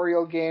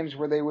gladiatorial games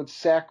where they would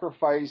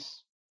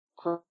sacrifice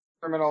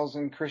criminals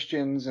and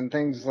Christians and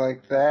things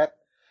like that?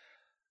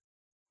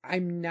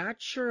 I'm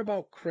not sure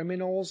about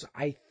criminals.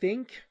 I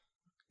think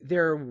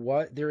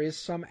there is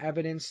some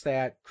evidence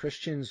that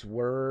Christians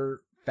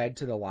were fed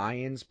to the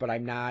lions, but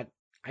I'm not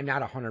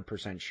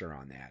 100% sure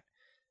on that.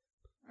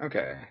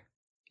 Okay.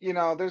 You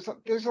know,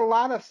 there's a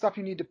lot of stuff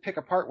you need to pick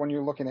apart when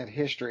you're looking at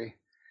history.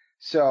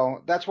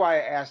 So that's why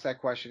I asked that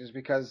question, is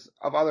because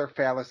of other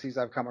fallacies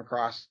I've come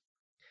across.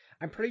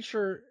 I'm pretty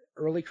sure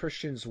early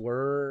Christians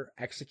were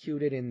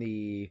executed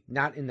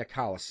not in the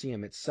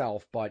Colosseum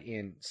itself, but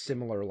in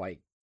similar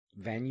like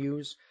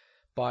venues.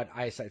 But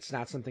it's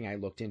not something I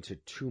looked into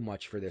too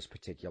much for this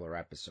particular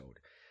episode.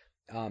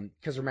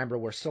 Because remember,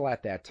 we're still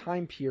at that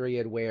time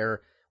period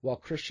where, while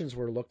Christians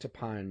were looked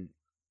upon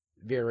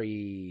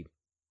very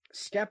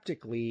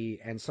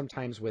skeptically and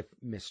sometimes with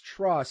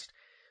mistrust,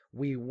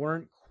 we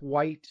weren't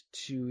quite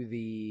to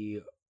the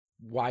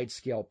wide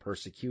scale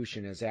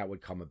persecution as that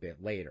would come a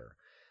bit later.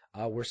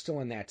 We're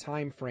still in that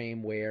time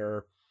frame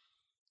where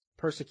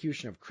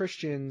persecution of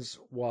Christians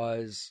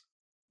was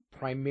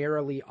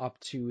primarily up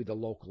to the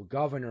local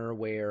governor,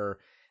 where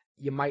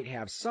you might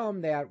have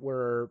some that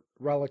were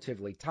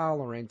relatively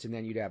tolerant, and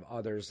then you'd have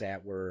others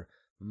that were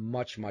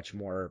much, much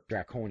more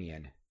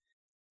draconian.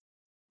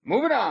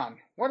 Moving on.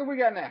 What do we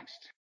got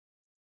next?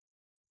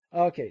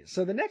 Okay,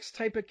 so the next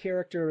type of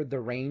character, the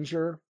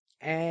Ranger,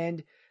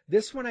 and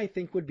this one I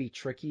think would be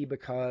tricky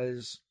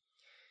because,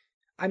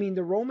 I mean,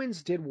 the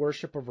Romans did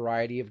worship a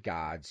variety of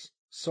gods,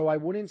 so I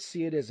wouldn't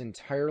see it as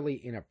entirely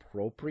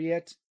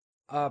inappropriate.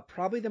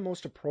 Probably the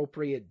most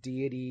appropriate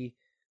deity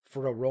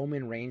for a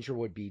Roman ranger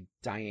would be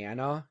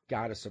Diana,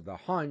 goddess of the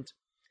hunt.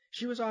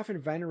 She was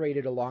often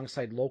venerated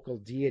alongside local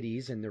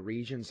deities in the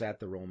regions that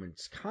the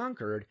Romans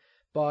conquered,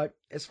 but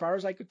as far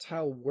as I could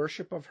tell,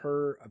 worship of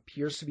her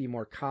appears to be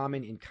more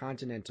common in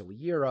continental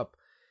Europe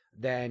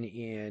than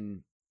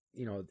in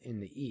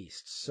the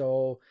East.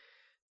 So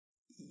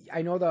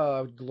I know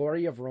the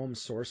Glory of Rome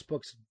source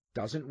books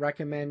doesn't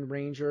recommend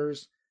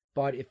rangers,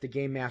 but if the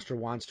game master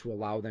wants to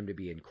allow them to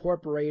be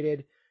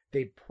incorporated,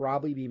 they'd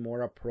probably be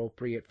more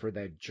appropriate for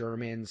the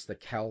Germans, the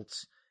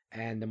Celts,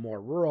 and the more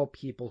rural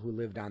people who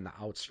lived on the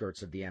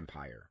outskirts of the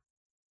empire.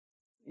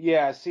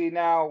 Yeah, see,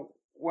 now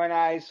when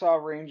I saw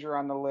Ranger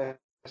on the list,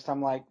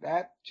 I'm like,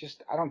 I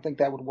don't think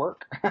that would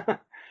work.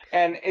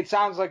 And it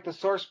sounds like the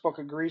source book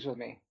agrees with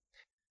me.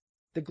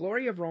 The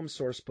Glory of Rome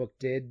sourcebook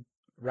did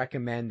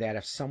recommend that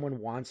if someone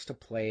wants to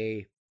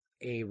play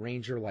a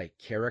ranger-like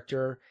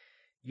character,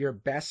 your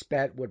best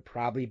bet would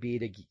probably be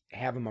to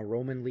have him a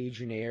Roman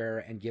legionnaire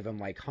and give him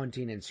like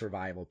hunting and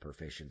survival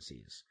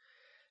proficiencies.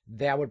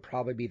 That would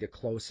probably be the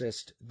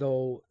closest,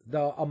 though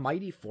A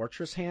Mighty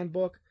Fortress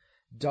Handbook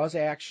does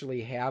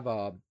actually have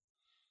a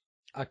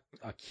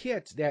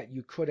kit that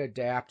you could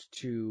adapt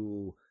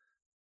to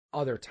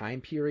other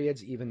time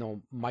periods, even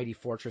though Mighty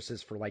Fortress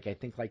is for I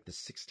think the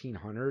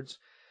 1600s.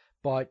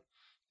 But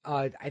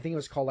I think it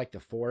was called the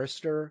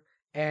Forester.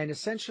 And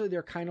essentially,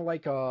 they're kind of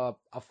like a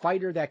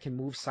fighter that can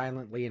move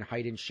silently and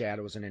hide in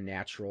shadows in a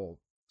natural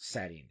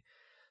setting.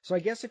 So I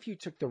guess if you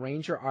took the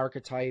Ranger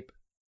archetype,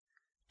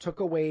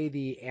 took away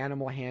the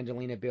animal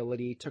handling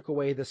ability, took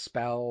away the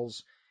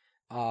spells,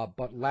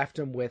 but left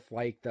them with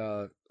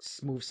the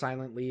move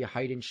silently,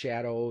 hide in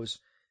shadows,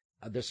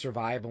 the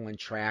survival and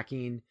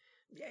tracking,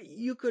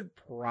 you could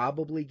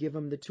probably give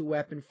him the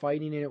two-weapon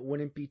fighting and it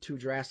wouldn't be too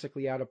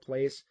drastically out of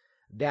place.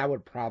 That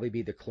would probably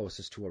be the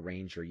closest to a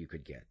ranger you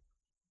could get.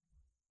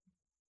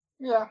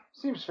 Yeah,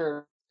 seems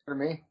fair to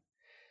me.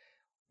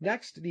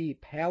 Next, the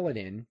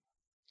Paladin,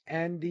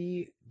 and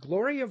the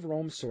Glory of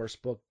Rome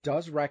sourcebook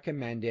does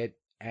recommend it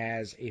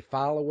as a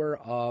follower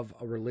of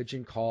a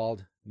religion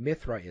called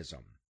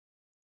Mithraism.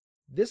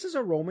 This is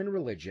a Roman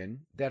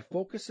religion that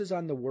focuses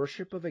on the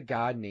worship of a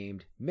god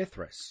named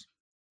Mithras,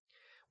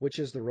 which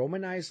is the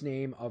Romanized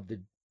name of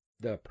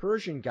the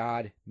Persian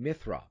god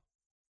Mithra.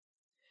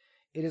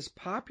 It is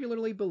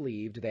popularly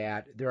believed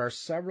that there are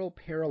several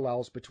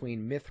parallels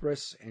between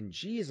Mithras and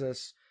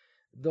Jesus,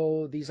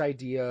 though these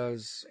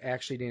ideas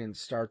actually didn't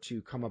start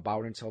to come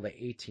about until the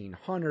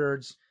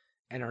 1800s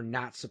and are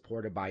not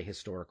supported by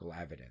historical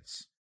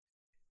evidence.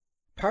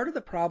 Part of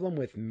the problem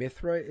with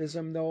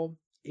Mithraism, though,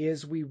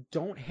 is we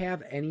don't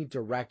have any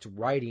direct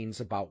writings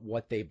about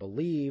what they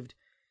believed,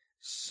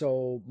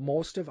 so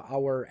most of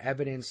our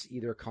evidence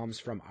either comes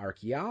from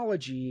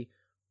archaeology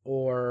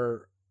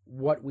or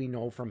what we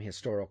know from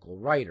historical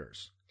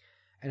writers.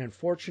 And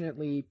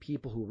unfortunately,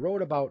 people who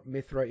wrote about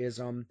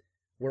Mithraism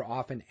were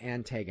often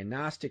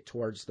antagonistic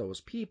towards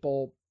those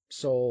people,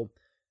 so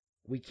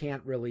we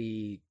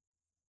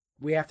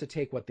have to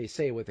take what they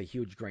say with a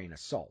huge grain of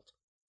salt.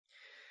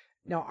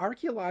 Now,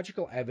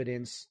 archaeological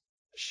evidence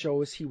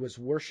shows he was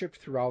worshipped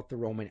throughout the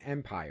Roman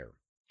Empire,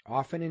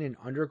 often in an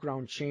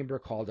underground chamber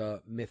called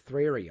a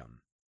Mithrarium.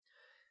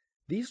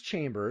 These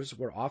chambers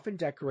were often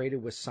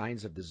decorated with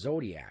signs of the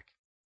zodiac.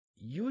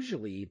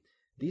 Usually,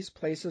 these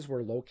places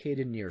were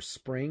located near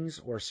springs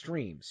or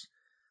streams,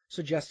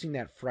 suggesting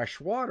that fresh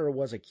water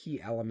was a key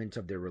element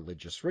of their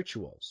religious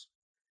rituals.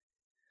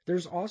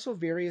 There's also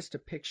various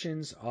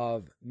depictions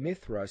of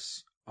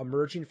Mithras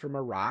emerging from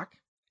a rock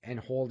and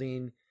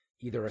holding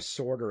either a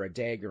sword or a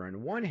dagger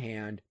in one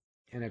hand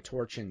and a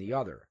torch in the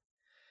other.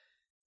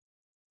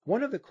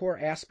 One of the core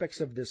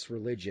aspects of this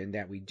religion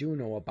that we do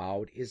know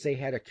about is they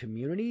had a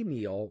community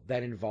meal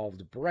that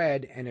involved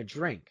bread and a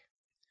drink.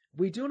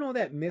 We do know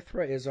that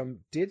Mithraism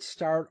did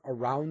start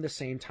around the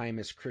same time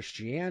as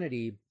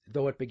Christianity,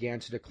 though it began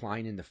to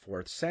decline in the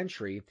 4th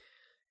century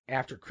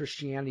after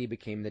Christianity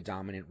became the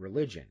dominant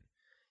religion.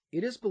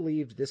 It is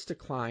believed this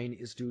decline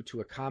is due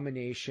to a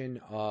combination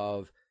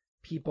of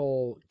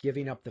people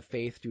giving up the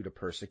faith due to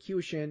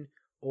persecution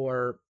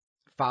or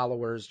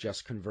followers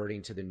just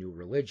converting to the new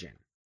religion.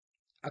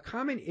 A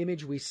common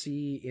image we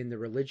see in the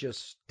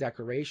religious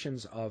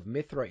decorations of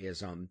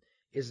Mithraism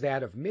is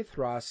that of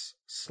Mithras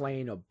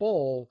slaying a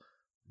bull,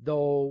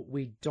 though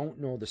we don't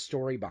know the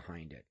story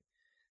behind it.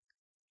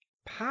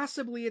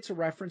 Possibly it's a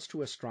reference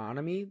to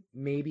astronomy,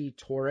 maybe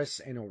Taurus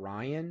and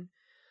Orion,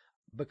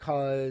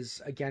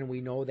 because, again,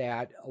 we know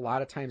that a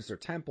lot of times their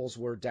temples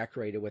were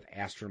decorated with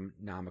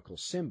astronomical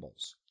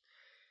symbols.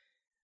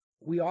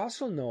 We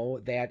also know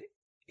that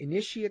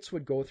initiates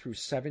would go through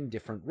 7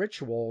 different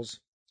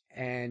rituals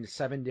and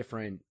 7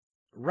 different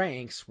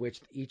ranks, with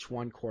each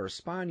one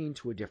corresponding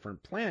to a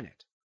different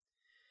planet.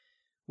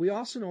 We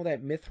also know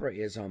that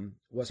Mithraism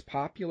was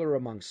popular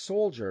among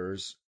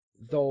soldiers,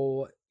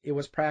 though it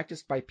was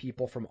practiced by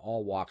people from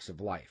all walks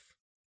of life.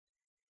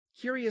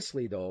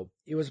 Curiously, though,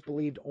 it was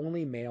believed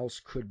only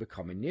males could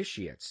become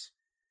initiates.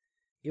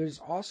 It was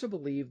also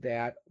believed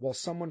that while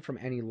someone from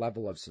any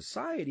level of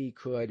society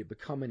could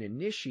become an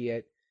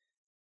initiate,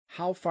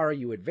 how far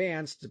you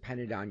advanced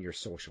depended on your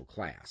social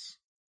class.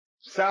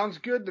 Sounds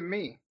good to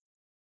me.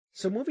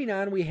 So moving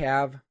on, we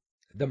have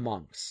the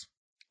monks.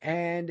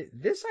 And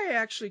this I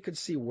actually could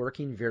see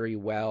working very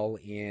well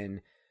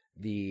in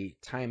the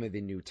time of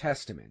the New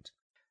Testament.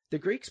 The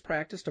Greeks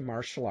practiced a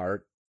martial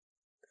art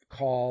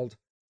called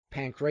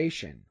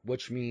pankration,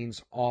 which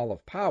means all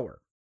of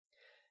power.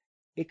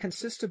 It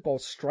consists of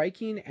both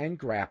striking and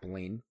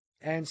grappling,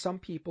 and some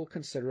people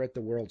consider it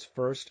the world's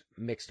first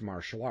mixed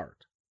martial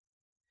art.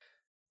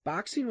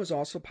 Boxing was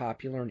also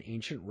popular in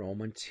ancient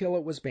Rome until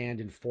it was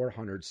banned in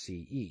 400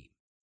 CE.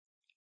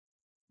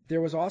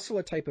 There was also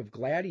a type of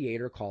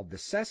gladiator called the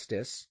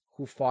cestus,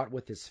 who fought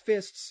with his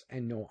fists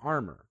and no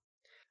armor.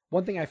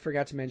 One thing I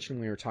forgot to mention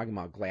when we were talking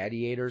about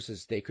gladiators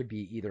is they could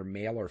be either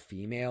male or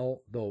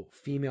female, though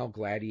female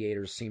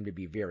gladiators seem to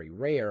be very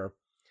rare,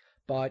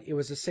 but it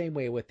was the same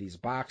way with these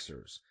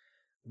boxers.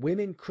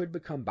 Women could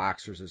become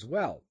boxers as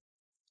well,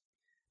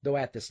 though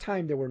at this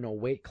time there were no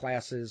weight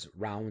classes,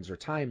 rounds, or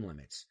time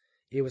limits.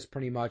 It was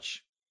pretty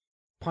much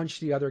punch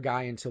the other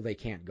guy until they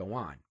can't go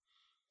on.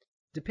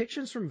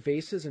 Depictions from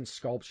vases and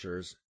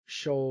sculptures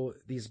show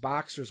these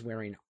boxers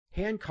wearing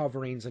hand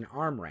coverings and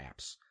arm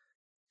wraps.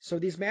 So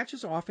these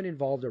matches often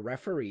involved a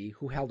referee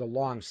who held a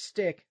long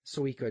stick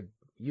so he could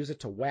use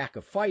it to whack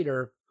a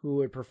fighter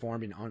who had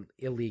performed an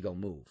illegal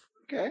move.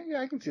 Okay,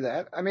 yeah, I can see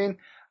that. I mean,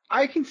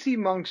 I can see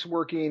monks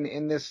working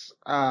in this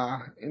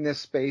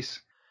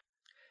space.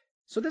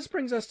 So this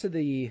brings us to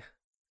the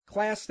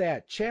class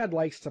that Chad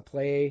likes to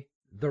play,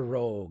 the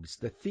rogues,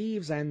 the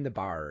thieves and the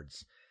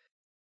bards.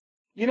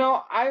 You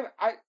know, I'm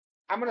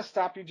going to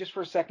stop you just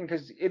for a second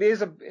because it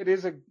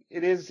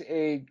is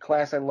a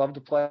class I love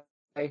to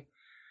play.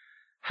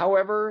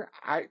 However,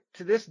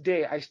 to this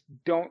day I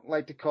don't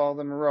like to call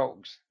them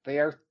rogues. They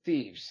are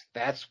thieves.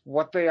 That's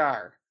what they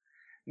are.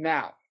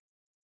 Now,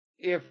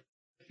 if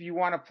you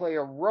want to play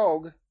a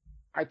rogue,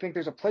 I think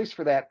there's a place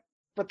for that.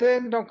 But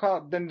then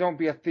don't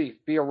be a thief.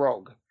 Be a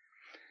rogue.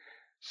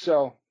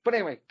 So, but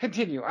anyway,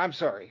 continue. I'm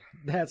sorry.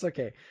 That's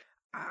okay.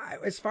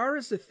 As far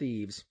as the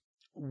thieves,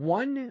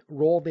 one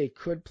role they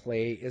could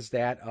play is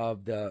that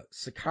of the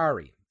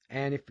Sicarii.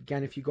 And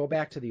if you go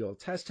back to the Old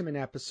Testament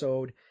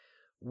episode,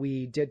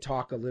 we did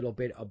talk a little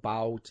bit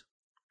about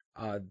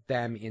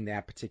them in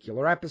that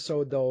particular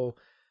episode, though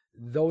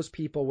those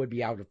people would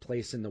be out of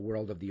place in the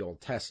world of the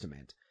Old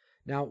Testament.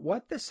 Now,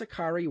 what the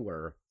Sicarii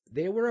were,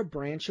 they were a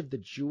branch of the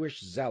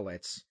Jewish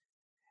zealots,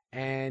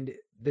 and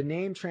the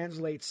name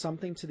translates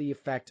something to the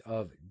effect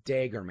of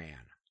dagger man.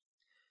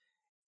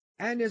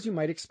 And as you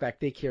might expect,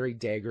 they carried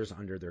daggers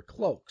under their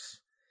cloaks.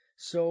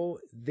 So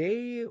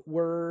they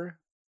were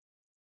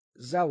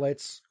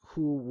zealots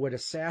who would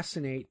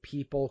assassinate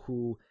people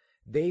who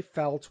they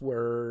felt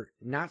were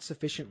not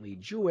sufficiently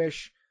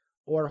Jewish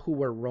or who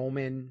were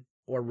Roman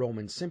or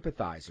Roman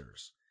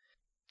sympathizers.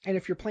 And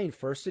if you're playing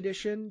first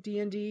edition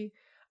D&D,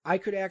 I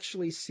could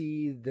actually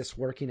see this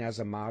working as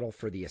a model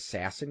for the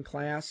assassin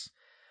class,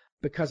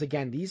 because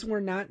again, these were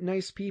not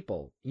nice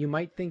people. You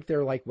might think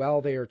they're like,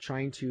 well, they are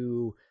trying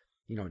to,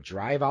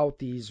 drive out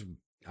this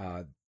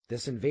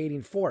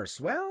invading force.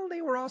 Well,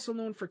 they were also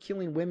known for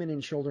killing women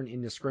and children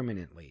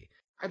indiscriminately.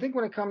 I think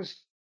when it comes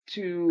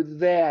to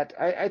that,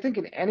 I think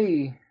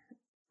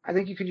I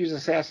think you could use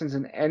assassins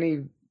in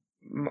any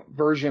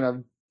version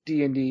of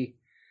D&D.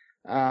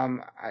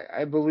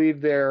 I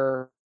believe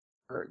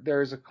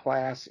there's a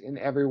class in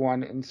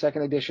everyone. In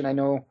second edition, I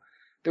know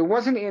there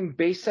wasn't in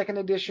base second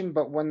edition,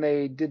 but when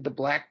they did the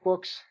black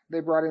books,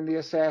 they brought in the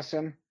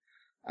assassin.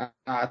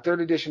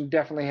 Third edition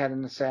definitely had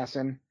an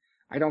assassin.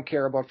 I don't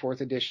care about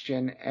fourth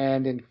edition.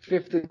 And in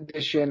fifth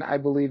edition, I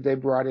believe they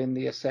brought in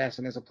the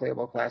assassin as a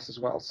playable class as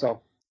well.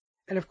 So,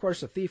 and of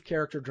course, a thief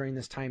character during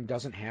this time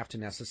doesn't have to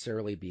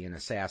necessarily be an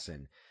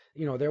assassin.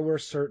 There were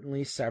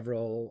certainly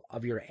several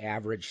of your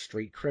average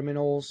street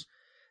criminals.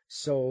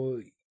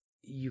 So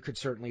you could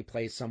certainly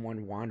play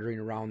someone wandering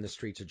around the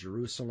streets of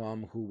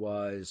Jerusalem who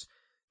was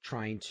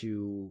trying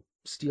to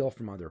steal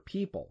from other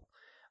people.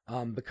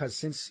 Because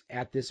since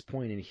at this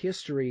point in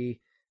history,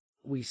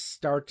 we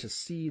start to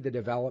see the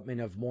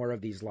development of more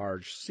of these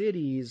large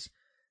cities,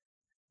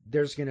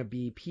 there's going to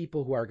be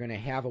people who are going to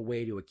have a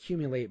way to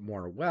accumulate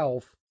more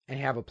wealth and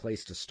have a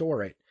place to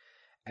store it,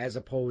 as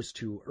opposed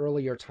to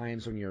earlier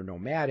times when you're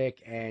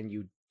nomadic and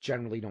you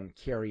generally don't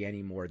carry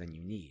any more than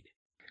you need.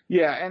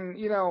 Yeah, and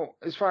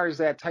as far as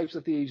that, types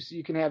of thieves,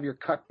 you can have your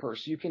cut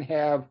purse, you can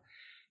have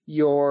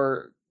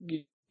your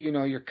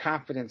your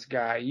confidence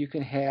guy, you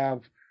can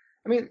have,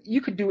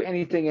 you could do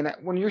anything. And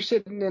when you're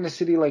sitting in a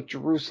city like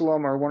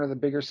Jerusalem or one of the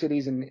bigger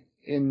cities in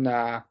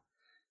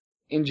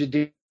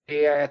Judea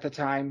at the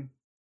time,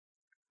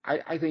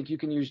 I think you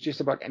can use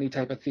just about any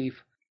type of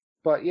thief.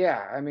 But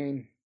yeah, I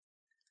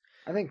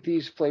think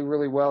thieves play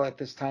really well at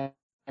this time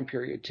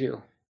period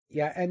too.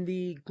 Yeah, and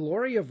the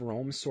Glory of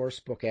Rome source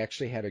book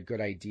actually had a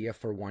good idea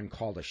for one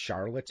called a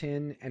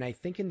charlatan, and I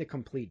think in the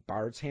Complete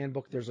Bard's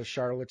Handbook there's a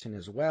charlatan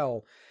as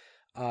well,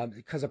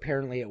 because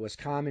apparently it was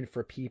common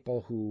for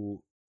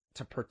people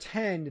to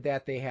pretend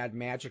that they had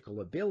magical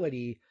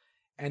ability,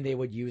 and they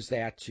would use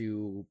that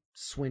to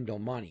swindle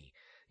money.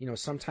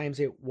 Sometimes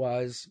it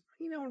was,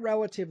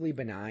 relatively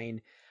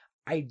benign.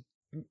 I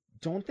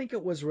don't think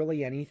it was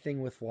really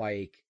anything with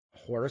like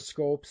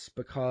horoscopes,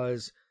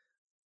 because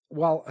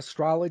while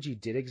astrology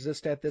did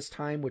exist at this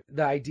time,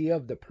 the idea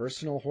of the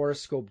personal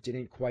horoscope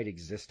didn't quite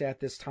exist at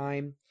this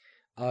time.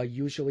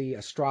 Usually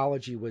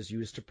astrology was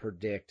used to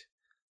predict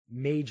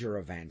major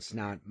events,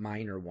 not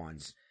minor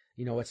ones.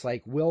 It's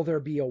like, will there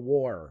be a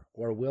war,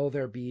 or will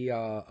there be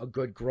a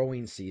good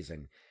growing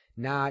season?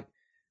 Not,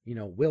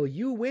 will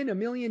you win $1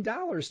 million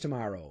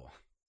tomorrow?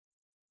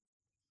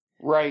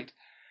 Right.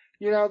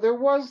 There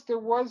was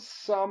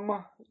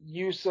some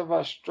use of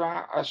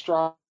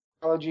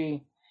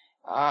astrology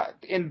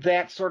in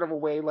that sort of a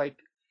way, like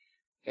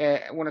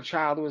when a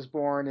child was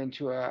born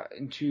into where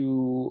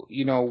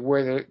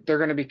they're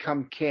going to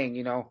become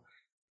king.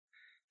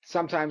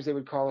 Sometimes they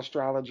would call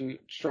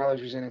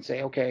astrologers in and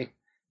say, okay,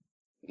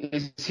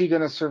 is he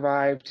going to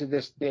survive to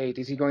this date?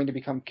 Is he going to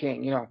become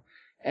king?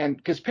 And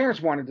because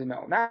parents wanted to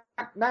know,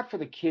 not for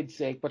the kid's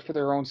sake, but for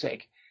their own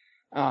sake.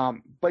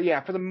 But yeah,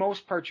 for the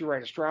most part, you're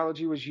right.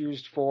 Astrology was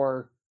used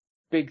for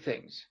big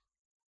things.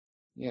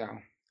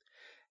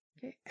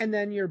 And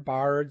then your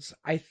bards,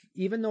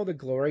 even though the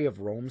Glory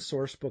of Rome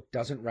sourcebook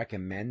doesn't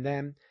recommend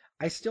them,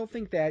 I still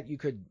think that you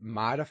could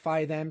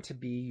modify them to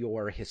be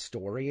your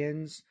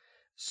historians.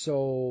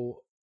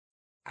 So,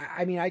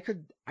 I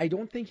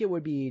don't think it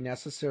would be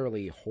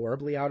necessarily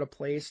horribly out of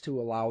place to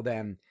allow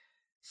them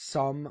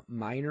some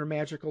minor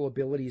magical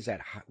abilities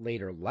at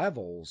later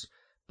levels,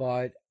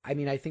 but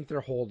I think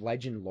their whole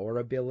legend lore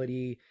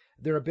ability,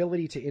 their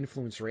ability to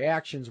influence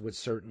reactions would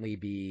certainly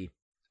be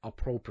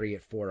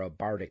appropriate for a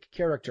bardic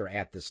character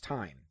at this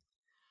time.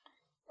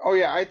 Oh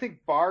yeah, I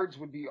think bards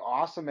would be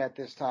awesome at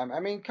this time.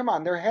 Come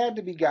on, there had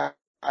to be guys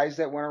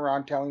that went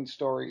around telling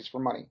stories for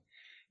money.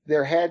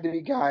 There had to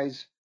be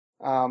guys,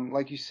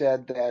 like you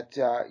said, that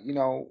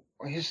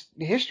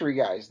history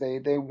guys.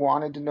 They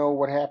wanted to know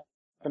what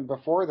happened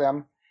before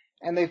them,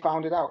 and they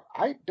found it out.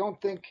 I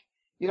don't think,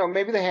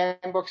 maybe the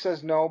handbook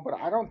says no, but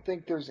I don't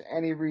think there's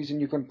any reason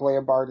you couldn't play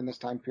a bard in this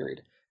time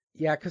period.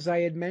 Yeah, because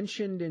I had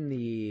mentioned in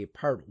the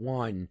part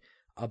 1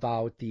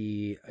 about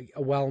a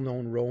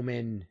well-known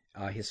Roman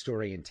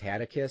historian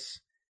Tacitus.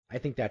 I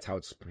think that's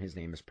how his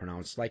name is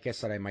pronounced. Like I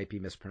said, I might be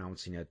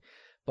mispronouncing it.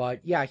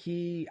 But yeah,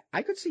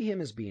 I could see him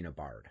as being a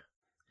bard.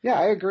 Yeah,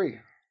 I agree.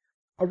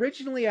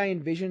 Originally, I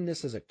envisioned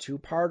this as a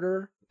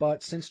two-parter,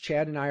 but since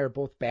Chad and I are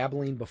both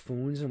babbling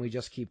buffoons and we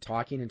just keep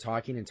talking and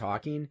talking and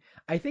talking,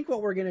 I think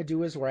what we're going to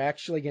do is we're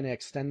actually going to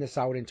extend this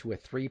out into a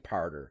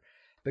three-parter,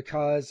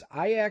 because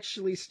I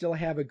actually still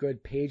have a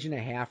good page and a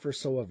half or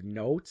so of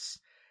notes,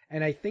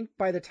 and I think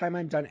by the time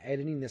I'm done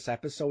editing this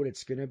episode,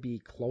 it's going to be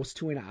close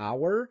to an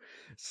hour.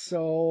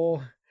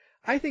 So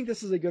I think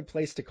this is a good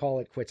place to call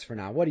it quits for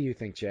now. What do you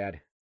think,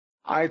 Chad?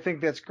 I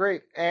think that's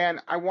great. And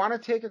I want to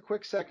take a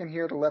quick second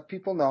here to let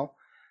people know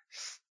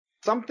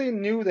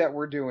something new that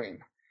we're doing.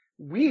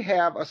 We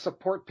have a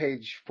support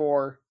page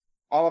for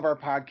all of our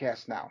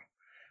podcasts now.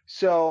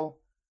 So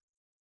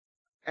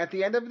at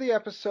the end of the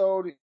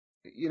episode,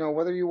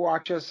 whether you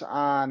watch us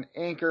on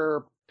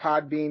Anchor,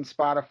 Podbean,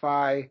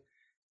 Spotify,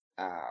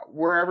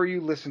 wherever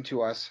you listen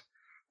to us,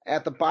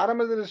 at the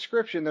bottom of the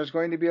description, there's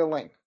going to be a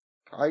link.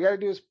 All you got to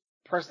do is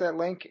press that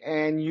link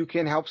and you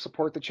can help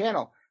support the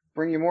channel.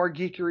 Bring you more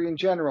geekery in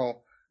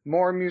general,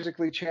 more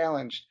musically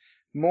challenged,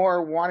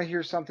 more want to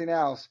hear something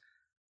else,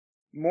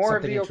 more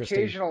Something of the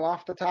occasional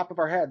off the top of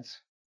our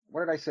heads.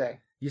 What did I say?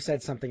 You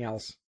said something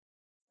else.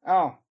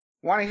 Oh,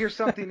 want to hear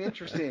something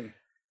interesting.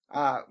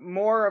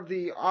 More of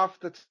the off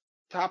the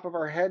top of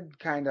our head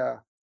kind of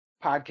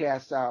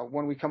podcast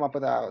when we come up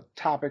with a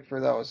topic for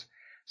those.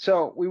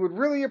 So we would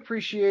really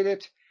appreciate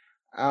it.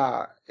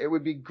 It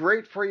would be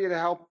great for you to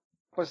help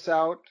us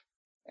out.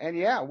 And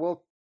yeah,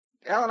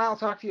 Alan, I'll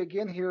talk to you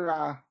again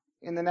here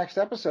in the next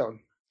episode.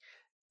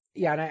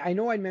 Yeah, and I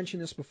know I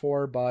mentioned this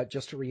before, but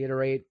just to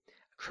reiterate,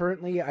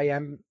 currently I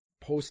am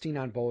posting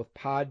on both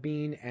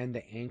Podbean and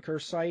the Anchor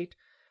site.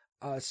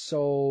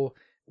 So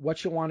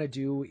what you'll want to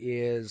do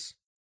is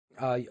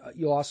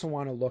you'll also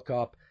want to look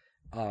up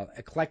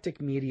Eclectic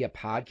Media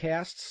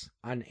Podcasts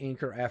on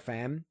Anchor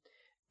FM,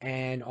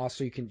 and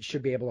also you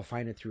should be able to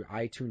find it through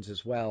iTunes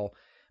as well.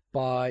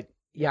 But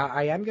yeah,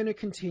 I am going to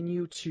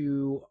continue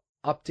to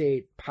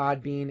update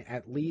Podbean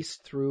at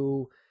least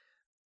through,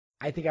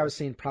 I think I was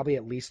saying probably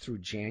at least through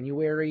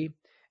January,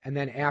 and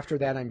then after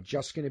that I'm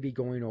just going to be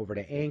going over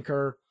to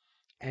Anchor,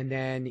 and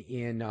then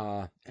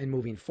and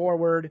moving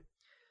forward,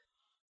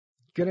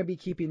 going to be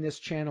keeping this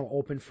channel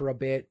open for a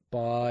bit,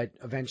 but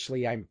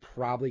eventually I'm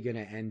probably going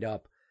to end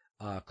up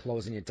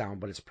closing it down,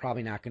 but it's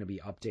probably not going to be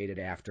updated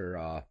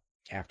after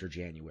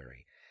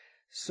January.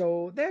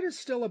 So that is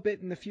still a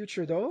bit in the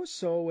future, though.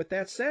 So with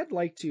that said, I'd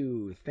like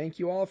to thank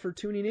you all for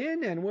tuning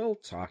in, and we'll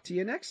talk to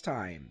you next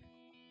time.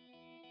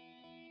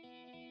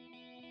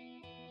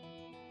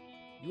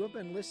 You have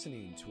been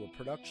listening to a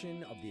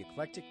production of the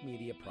Eclectic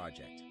Media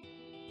Project.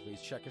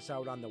 Please check us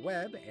out on the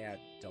web at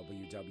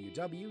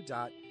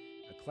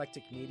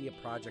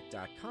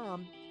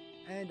www.eclecticmediaproject.com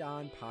and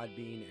on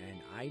Podbean and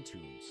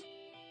iTunes.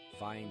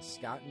 Find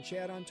Scott and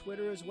Chad on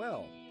Twitter as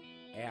well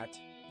at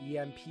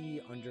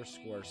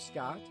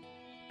EMP_Scott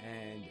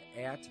and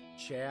at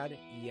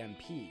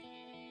ChadEMP.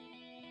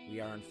 We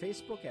are on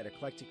Facebook at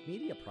Eclectic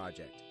Media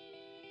Project.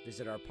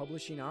 Visit our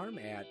publishing arm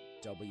at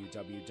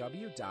www.POI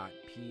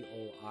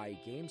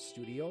Game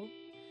Studio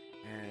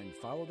and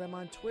follow them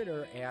on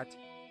Twitter at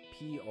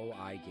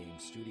POI Game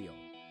Studio.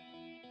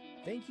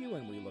 Thank you,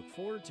 and we look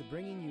forward to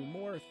bringing you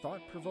more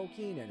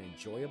thought-provoking and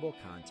enjoyable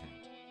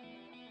content.